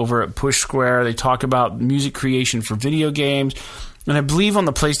with him over at Push Square. They talk about music creation for video games. And I believe on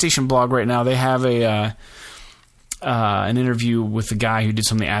the PlayStation blog right now, they have an interview with the guy who did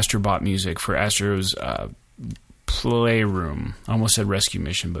some of the Astrobot music for Astro's Playroom. I almost said Rescue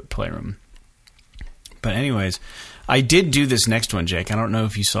Mission, but Playroom. But anyways, I did do this next one, Jake. I don't know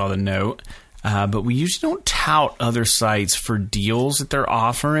if you saw the note, but we usually don't tout other sites for deals that they're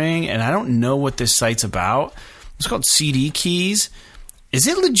offering, and I don't know what this site's about. It's called CD Keys. Is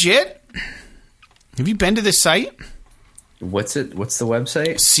it legit? Have you been to this site? What's it? What's the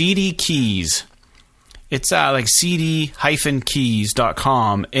website? CD Keys. It's like cd-keys.com,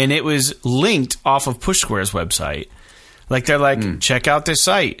 and it was linked off of Push Square's website. Like they're like, check out this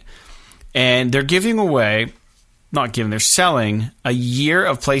site. And they're giving away, they're selling a year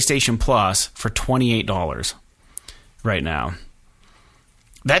of PlayStation Plus for $28 right now.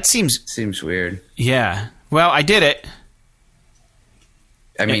 That seems weird. Yeah. Well, I did it.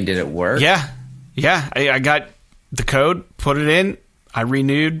 I mean, did it work? Yeah. Yeah. I got the code, put it in, I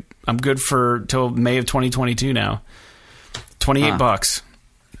renewed. I'm good for till May of 2022 now. $28.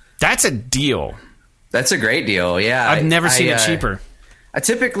 That's a deal. That's a great deal. Yeah. I've never seen it cheaper. I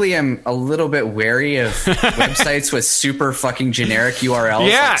typically am a little bit wary of websites with super fucking generic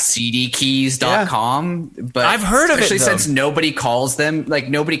URLs like cdkeys.com. Yeah. But I've heard of it, especially since nobody calls them, like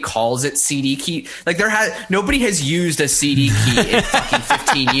nobody calls it CD key. Like nobody has used a CD key in fucking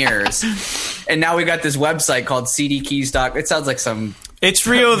 15 years. And now we got this website called cdkeys.com. It sounds like some... It's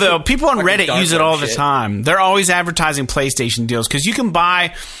real, though. People on Reddit use it all the time. They're always advertising PlayStation deals because you can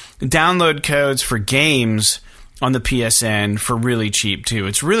buy download codes for games on the PSN for really cheap, too.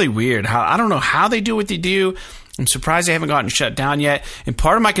 It's really weird. I don't know how they do what they do. I'm surprised they haven't gotten shut down yet. And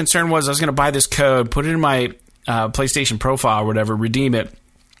part of my concern was I was going to buy this code, put it in my PlayStation profile or whatever, redeem it,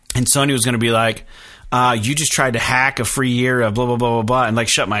 and Sony was going to be like, you just tried to hack a free year of blah, blah, blah, blah, blah, and like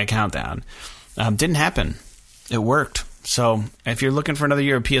shut my account down. Didn't happen. It worked. So if you're looking for another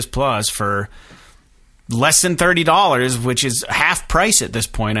year of PS Plus for less than $30, which is half price at this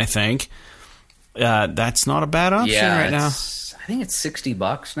point, I think, that's not a bad option right now. I think it's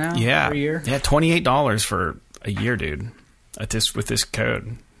 $60 now per year. Yeah, $28 for a year, dude, with this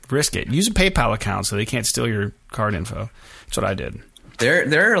code. Risk it. Use a PayPal account so they can't steal your card info. That's what I did.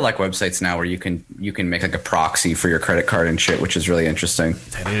 There are like websites now where you can make like a proxy for your credit card and shit, which is really interesting.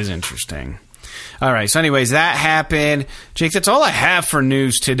 That is interesting. All right. So anyways, that happened. Jake, that's all I have for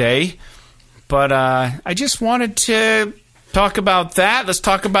news today. But I just wanted to talk about that. Let's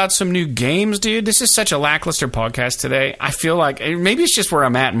talk about some new games, dude. This is such a lackluster podcast today. I feel like maybe it's just where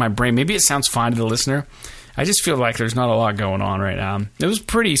I'm at in my brain. Maybe it sounds fine to the listener. I just feel like there's not a lot going on right now. It was a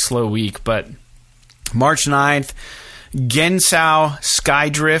pretty slow week, but March 9th, Gensao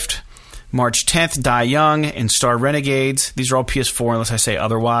Skydrift. March 10th, Die Young and Star Renegades. These are all PS4 unless I say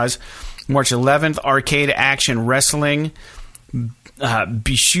otherwise. March 11th, Arcade Action Wrestling,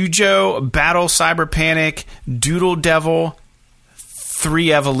 Bishujo, Battle Cyber Panic, Doodle Devil,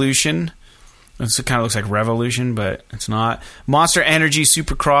 3 Evolution. It kind of looks like Revolution, but it's not. Monster Energy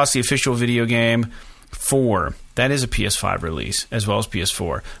Supercross, the official video game. 4. That is a PS5 release, as well as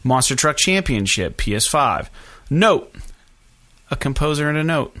PS4. Monster Truck Championship, PS5. Note. A composer and a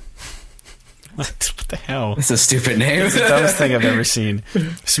note. What the hell? It's a stupid name. It's the dumbest thing I've ever seen.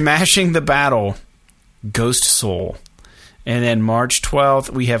 Smashing the Battle, Ghost Soul. And then March 12th,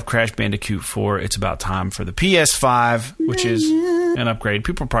 we have Crash Bandicoot 4. It's about time for the PS5, which is an upgrade.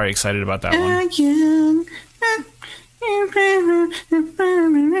 People are probably excited about that one.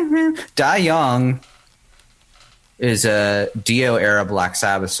 Die Young is a Dio-era Black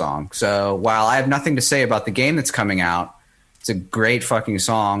Sabbath song. So while I have nothing to say about the game that's coming out, it's a great fucking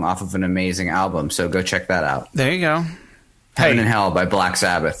song off of an amazing album. So go check that out. There you go. Heaven and Hell by Black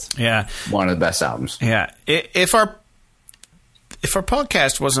Sabbath. Yeah. One of the best albums. Yeah. If our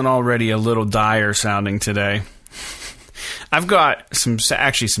podcast wasn't already a little dire sounding today, I've got some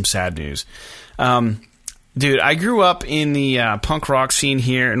sad news. Dude, I grew up in the punk rock scene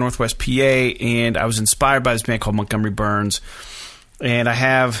here in Northwest PA, and I was inspired by this band called Montgomery Burns. And I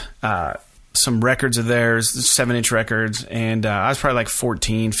have some records of theirs, 7-inch records, and I was probably like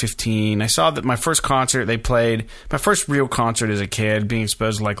 14, 15. I saw that my first concert they played, my first real concert as a kid, being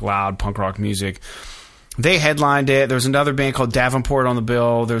exposed to like loud punk rock music. They headlined it. There was another band called Davenport on the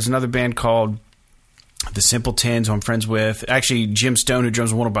bill. There was another band called the Simpletons, who I'm friends with. Actually, Jim Stone, who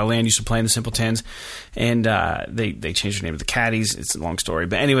drums Wanted by Land, used to play in the Simpletons. And they changed their name to the Caddies. It's a long story.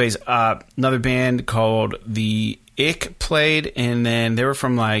 But anyways, another band called the Ick played, and then they were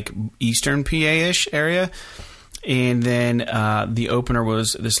from like Eastern PA-ish area. And then the opener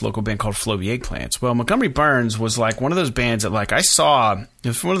was this local band called Flow the Eggplants. Well, Montgomery Burns was like one of those bands that like I saw. It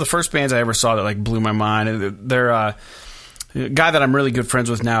was one of the first bands I ever saw that like blew my mind. And they're a guy that I'm really good friends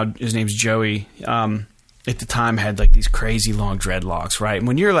with now. His name's Joey. At the time had like these crazy long dreadlocks, right? And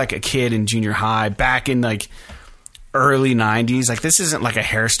when you're like a kid in junior high back in like early 90s, like this isn't like a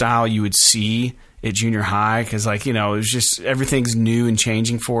hairstyle you would see at junior high, because like, you know, it was just everything's new and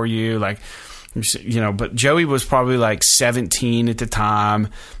changing for you, like, you know. But Joey was probably like 17 at the time,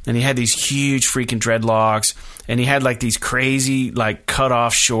 and he had these huge freaking dreadlocks, and he had like these crazy like cut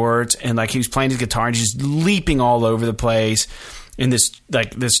off shorts, and like he was playing his guitar and just leaping all over the place in this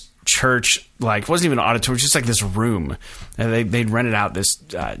church, like wasn't even an auditorium, just like this room, and they'd rented out this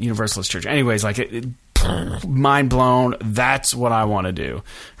Universalist church. Anyways, like it mind blown. That's what I want to do,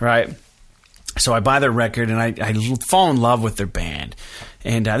 right? So I buy their record, and I fall in love with their band.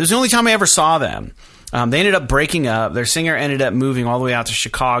 And this is the only time I ever saw them. They ended up breaking up. Their singer ended up moving all the way out to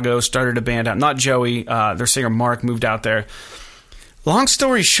Chicago, started a band out. Not Joey. Their singer, Mark, moved out there. Long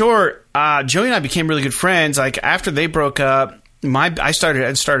story short, Joey and I became really good friends. Like, after they broke up, I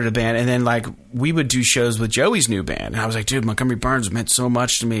started a band, and then like we would do shows with Joey's new band, and I was like, dude, Montgomery Burns meant so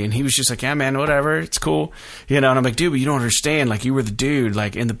much to me, and he was just like, yeah, man, whatever, it's cool, you know. And I'm like, dude, but you don't understand, like you were the dude,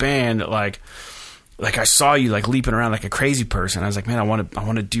 like in the band, like I saw you like leaping around like a crazy person. I was like, man, I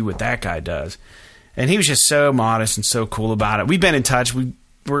want to do what that guy does. And he was just so modest and so cool about it. We've been in touch.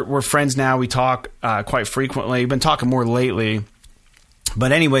 We're friends now. We talk quite frequently. We've been talking more lately.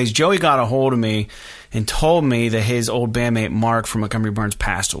 But anyways, Joey got a hold of me and told me that his old bandmate Mark from Montgomery Burns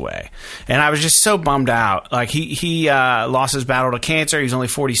passed away. And I was just so bummed out. Like he lost his battle to cancer. He was only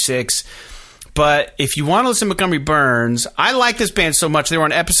 46. But if you want to listen to Montgomery Burns, I like this band so much. They were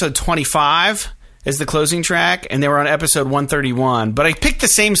on episode 25 as the closing track, and they were on episode 131. But I picked the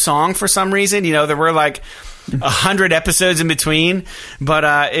same song for some reason. You know, there were like 100 episodes in between. But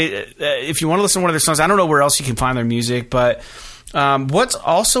if you want to listen to one of their songs, I don't know where else you can find their music. But what's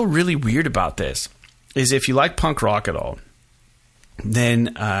also really weird about this is if you like punk rock at all,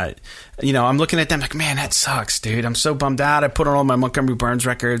 then, you know, I'm looking at them like, man, that sucks, dude. I'm so bummed out. I put on all my Montgomery Burns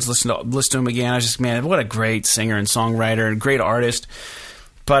records, listen to them again. I was just, man, what a great singer and songwriter and great artist.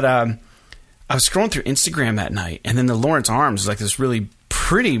 But I was scrolling through Instagram that night, and then the Lawrence Arms, like this really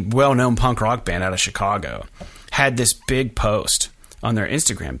pretty well-known punk rock band out of Chicago, had this big post on their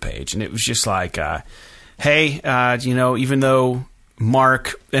Instagram page, and it was just like, hey, you know, even though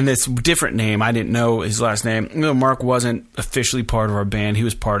Mark, and this different name, I didn't know his last name, you know, Mark wasn't officially part of our band. He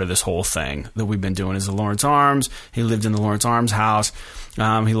was part of this whole thing that we've been doing as the Lawrence Arms. He lived in the Lawrence Arms house. He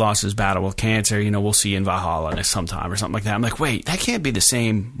lost his battle with cancer. You know, we'll see you in Valhalla sometime or something like that. I'm like, wait, that can't be the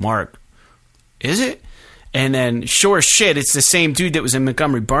same Mark, is it? And then, sure as shit, it's the same dude that was in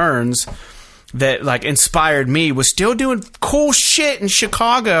Montgomery Burns that like inspired me, was still doing cool shit in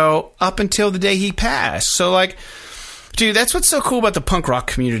Chicago up until the day he passed. So like, dude, that's what's so cool about the punk rock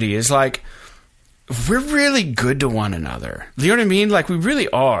community is like, we're really good to one another. You know what I mean? Like, we really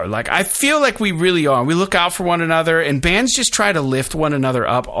are. Like, I feel like we really are. We look out for one another, and bands just try to lift one another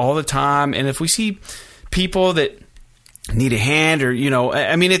up all the time. And if we see people that need a hand, or, you know,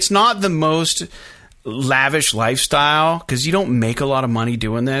 I mean, it's not the most lavish lifestyle because you don't make a lot of money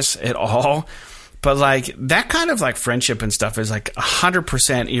doing this at all. But, like, that kind of, like, friendship and stuff is, like,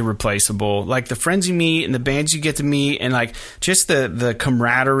 100% irreplaceable. Like, the friends you meet and the bands you get to meet and, like, just the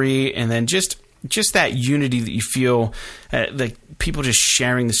camaraderie and then just that unity that you feel, like, people just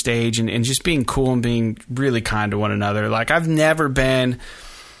sharing the stage and just being cool and being really kind to one another. Like, I've never been...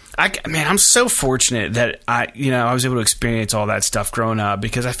 Man, I'm so fortunate that I was able to experience all that stuff growing up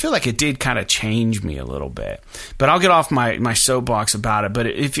because I feel like it did kind of change me a little bit. But I'll get off my soapbox about it. But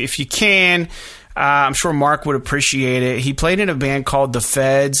if you can... I'm sure Mark would appreciate it. He played in a band called The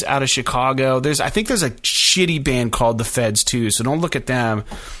Feds out of Chicago. I think there's a shitty band called The Feds too, so don't look at them.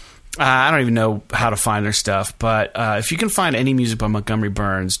 I don't even know how to find their stuff, but if you can find any music by Montgomery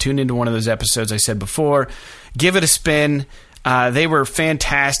Burns, tune into one of those episodes I said before. Give it a spin. They were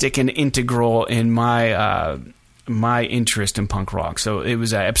fantastic and integral in my interest in punk rock. So it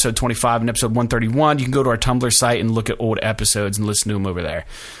was episode 25 and episode 131. You can go to our Tumblr site and look at old episodes and listen to them over there.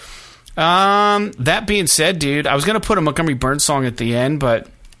 That being said, dude, I was going to put a Montgomery Burns song at the end, but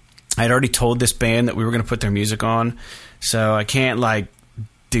I'd already told this band that we were going to put their music on, so I can't, like,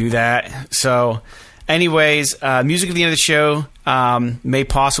 do that. So anyways, music at the end of the show may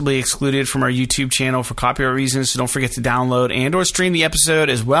possibly excluded from our YouTube channel for copyright reasons, so don't forget to download and or stream the episode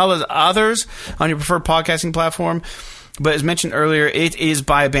as well as others on your preferred podcasting platform. But as mentioned earlier, it is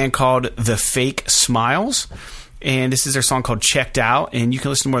by a band called The Fake Smiles. And this is their song called Checked Out. And you can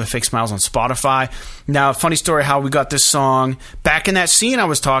listen to more of The Fake Smiles on Spotify. Now, funny story how we got this song. Back in that scene I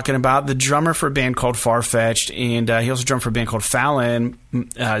was talking about, the drummer for a band called Farfetched. And he also drummed for a band called Fallon.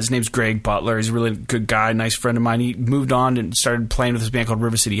 His name's Greg Butler. He's a really good guy, nice friend of mine. He moved on and started playing with this band called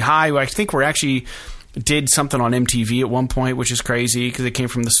River City High, who I think were actually did something on MTV at one point, which is crazy because they came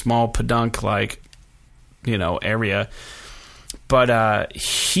from the small Podunk, like, you know, area. But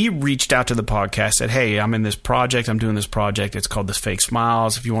he reached out to the podcast, said, hey, I'm in this project. I'm doing this project. It's called The Fake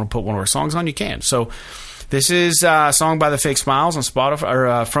Smiles. If you want to put one of our songs on, you can. So this is a song by The Fake Smiles on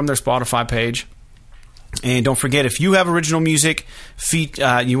Spotify, or from their Spotify page. And don't forget, if you have original music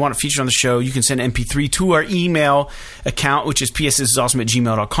you want it featured on the show, you can send an MP3 to our email account, which is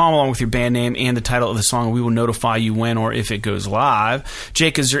psthisisawesome@gmail.com, along with your band name and the title of the song. We will notify you when or if it goes live.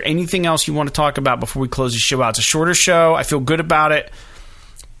 Jake, is there anything else you want to talk about before we close the show out? It's a shorter show. I feel good about it.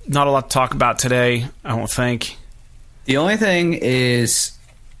 Not a lot to talk about today, I don't think. The only thing is,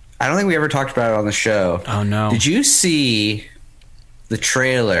 I don't think we ever talked about it on the show. Oh, no. Did you see the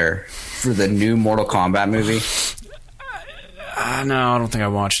trailer for the new Mortal Kombat movie? No, I don't think I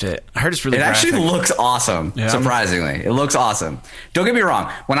watched it. I heard it's really graphic. Actually looks awesome, yeah. Surprisingly. It looks awesome. Don't get me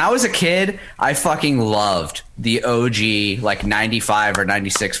wrong. When I was a kid, I fucking loved the OG, like 95 or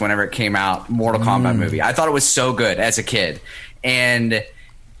 96, whenever it came out, Mortal Kombat movie. I thought it was so good as a kid. And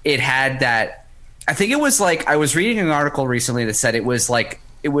it had that... I think it was like... I was reading an article recently that said it was like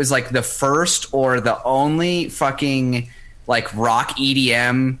the first or the only fucking like rock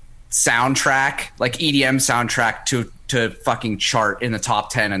EDM soundtrack, like EDM soundtrack to fucking chart in the top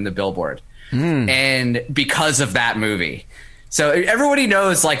 10 in the Billboard. And because of that movie. So everybody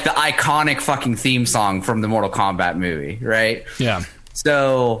knows like the iconic fucking theme song from the Mortal Kombat movie, right? Yeah.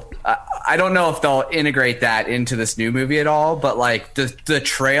 So I don't know if they'll integrate that into this new movie at all, but like the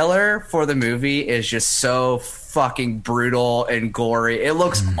trailer for the movie is just so fucking brutal and gory. It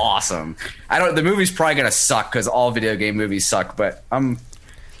looks awesome. The movie's probably gonna suck because all video game movies suck, but I'm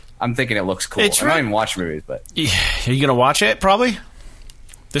thinking it looks cool. I don't even watch movies, but are you gonna watch it? Probably.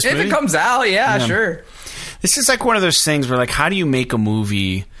 If it comes out, yeah, sure. This is like one of those things where, like, how do you make a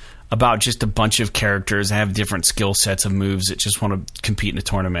movie about just a bunch of characters that have different skill sets of moves that just want to compete in a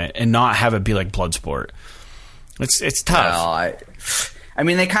tournament and not have it be like Bloodsport? It's tough. Well, I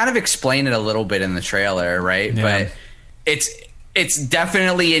mean, they kind of explain it a little bit in the trailer, right? Yeah. But it's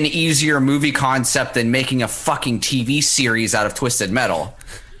definitely an easier movie concept than making a fucking TV series out of Twisted Metal.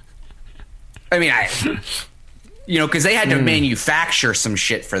 I mean, because they had to manufacture some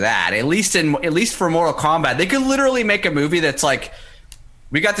shit for that. At least for Mortal Kombat, they could literally make a movie that's like,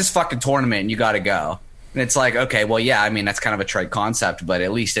 we got this fucking tournament and you got to go. And it's like, okay, well, yeah, I mean, that's kind of a trite concept, but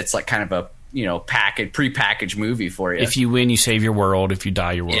at least it's like kind of a prepackaged movie for you. If you win, you save your world. If you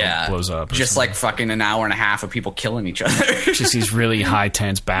die, your world blows up. Just like fucking an hour and a half of people killing each other. Just these really high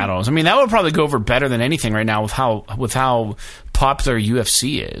tense battles. I mean, that would probably go over better than anything right now with how popular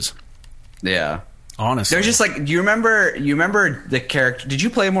UFC is. Yeah. honestly. They're just like, do you remember the character? Did you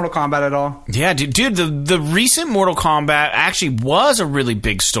play Mortal Kombat at all? Yeah, dude, the recent Mortal Kombat actually was a really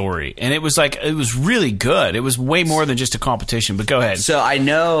big story, and it was really good. It was way more than just a competition, but go ahead. So I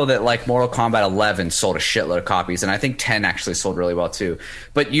know that like Mortal Kombat 11 sold a shitload of copies, and I think 10 actually sold really well too.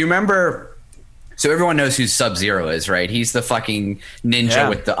 But you remember, so everyone knows who Sub-Zero is, right? He's the fucking ninja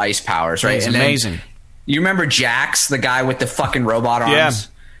with the ice powers, right? He's amazing. You remember Jax, the guy with the fucking robot arms? Yeah.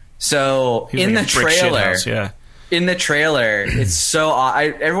 So in the trailer, in the trailer, it's so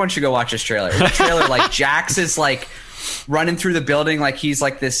everyone should go watch this trailer. In the trailer, like Jax is like running through the building, like he's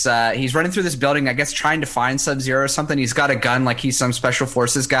like this. He's running through this building, I guess, trying to find Sub-Zero or something. He's got a gun, like he's some special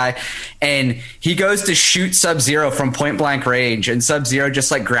forces guy, and he goes to shoot Sub-Zero from point blank range, and Sub-Zero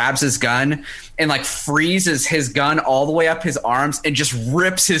just like grabs his gun and like freezes his gun all the way up his arms and just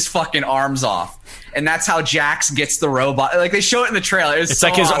rips his fucking arms off. And that's how Jax gets the robot. Like they show it in the trailer. It's so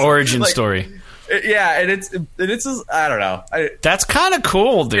like his awesome. origin story. Yeah, and it's just, I don't know. That's kind of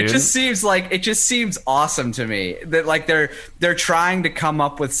cool, dude. It just seems awesome to me that like they're trying to come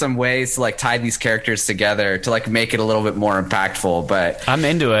up with some ways to like tie these characters together to like make it a little bit more impactful. But I'm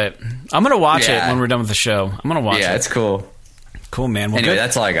into it. I'm gonna watch it when we're done with the show. I'm gonna watch it. Yeah, it's cool. Cool, man. Well, anyway, good.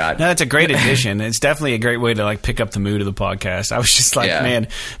 That's all I got. No, that's a great addition. It's definitely a great way to like pick up the mood of the podcast. I was just like, man,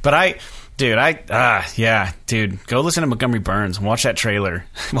 but dude, go listen to Montgomery Burns and watch that trailer.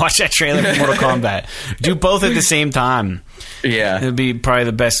 Watch that trailer for Mortal Kombat. Do both at the same time. Yeah. It'll be probably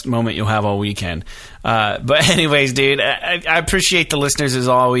the best moment you'll have all weekend. But anyways, dude, I appreciate the listeners as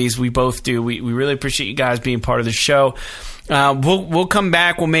always. We both do. We really appreciate you guys being part of the show. We'll come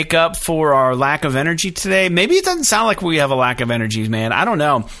back. We'll make up for our lack of energy today. Maybe it doesn't sound like we have a lack of energy, man. I don't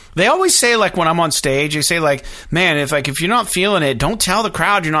know. They always say, like, when I'm on stage, they say, like, man, if you're not feeling it, don't tell the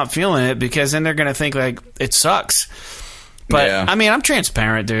crowd you're not feeling it, because then they're going to think, like, it sucks. But, I mean, I'm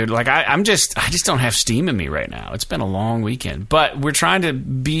transparent, dude. Like, I just don't have steam in me right now. It's been a long weekend. But we're trying to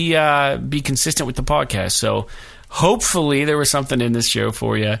be consistent with the podcast. So hopefully there was something in this show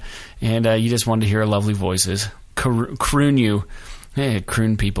for you, and you just wanted to hear our lovely voices. Croon you. Hey,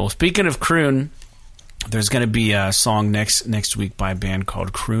 croon people. Speaking of croon, there's going to be a song next week by a band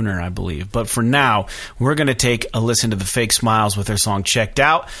called Crooner, I believe. But for now, we're going to take a listen to the Fake Smiles with their song Checked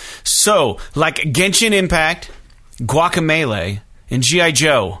Out. So, like Genshin Impact, Guacamelee, and G.I.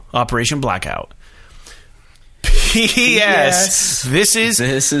 Joe, Operation Blackout. P.S. This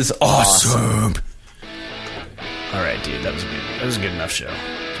is awesome. All right, dude. That was a good enough show.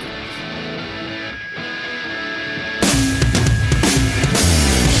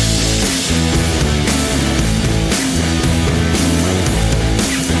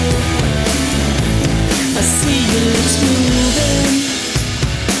 I see your lips moving,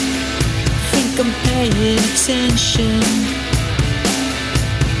 think I'm paying attention,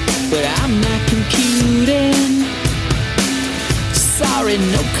 but I'm not computing. Sorry,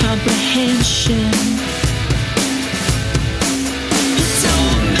 no comprehension. It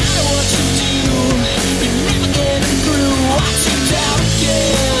don't matter what you do, you're never getting through. Watch it down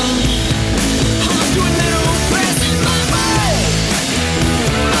again. I'm doing little press in my mind,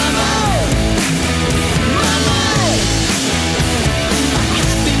 my mind.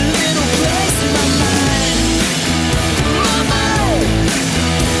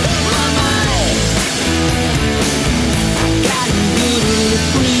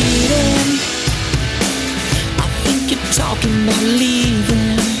 Talking about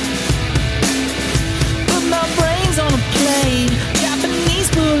leaving, but my brain's on a plane, Japanese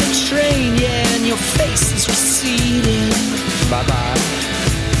bullet train, yeah, and your face is receding. Bye-bye.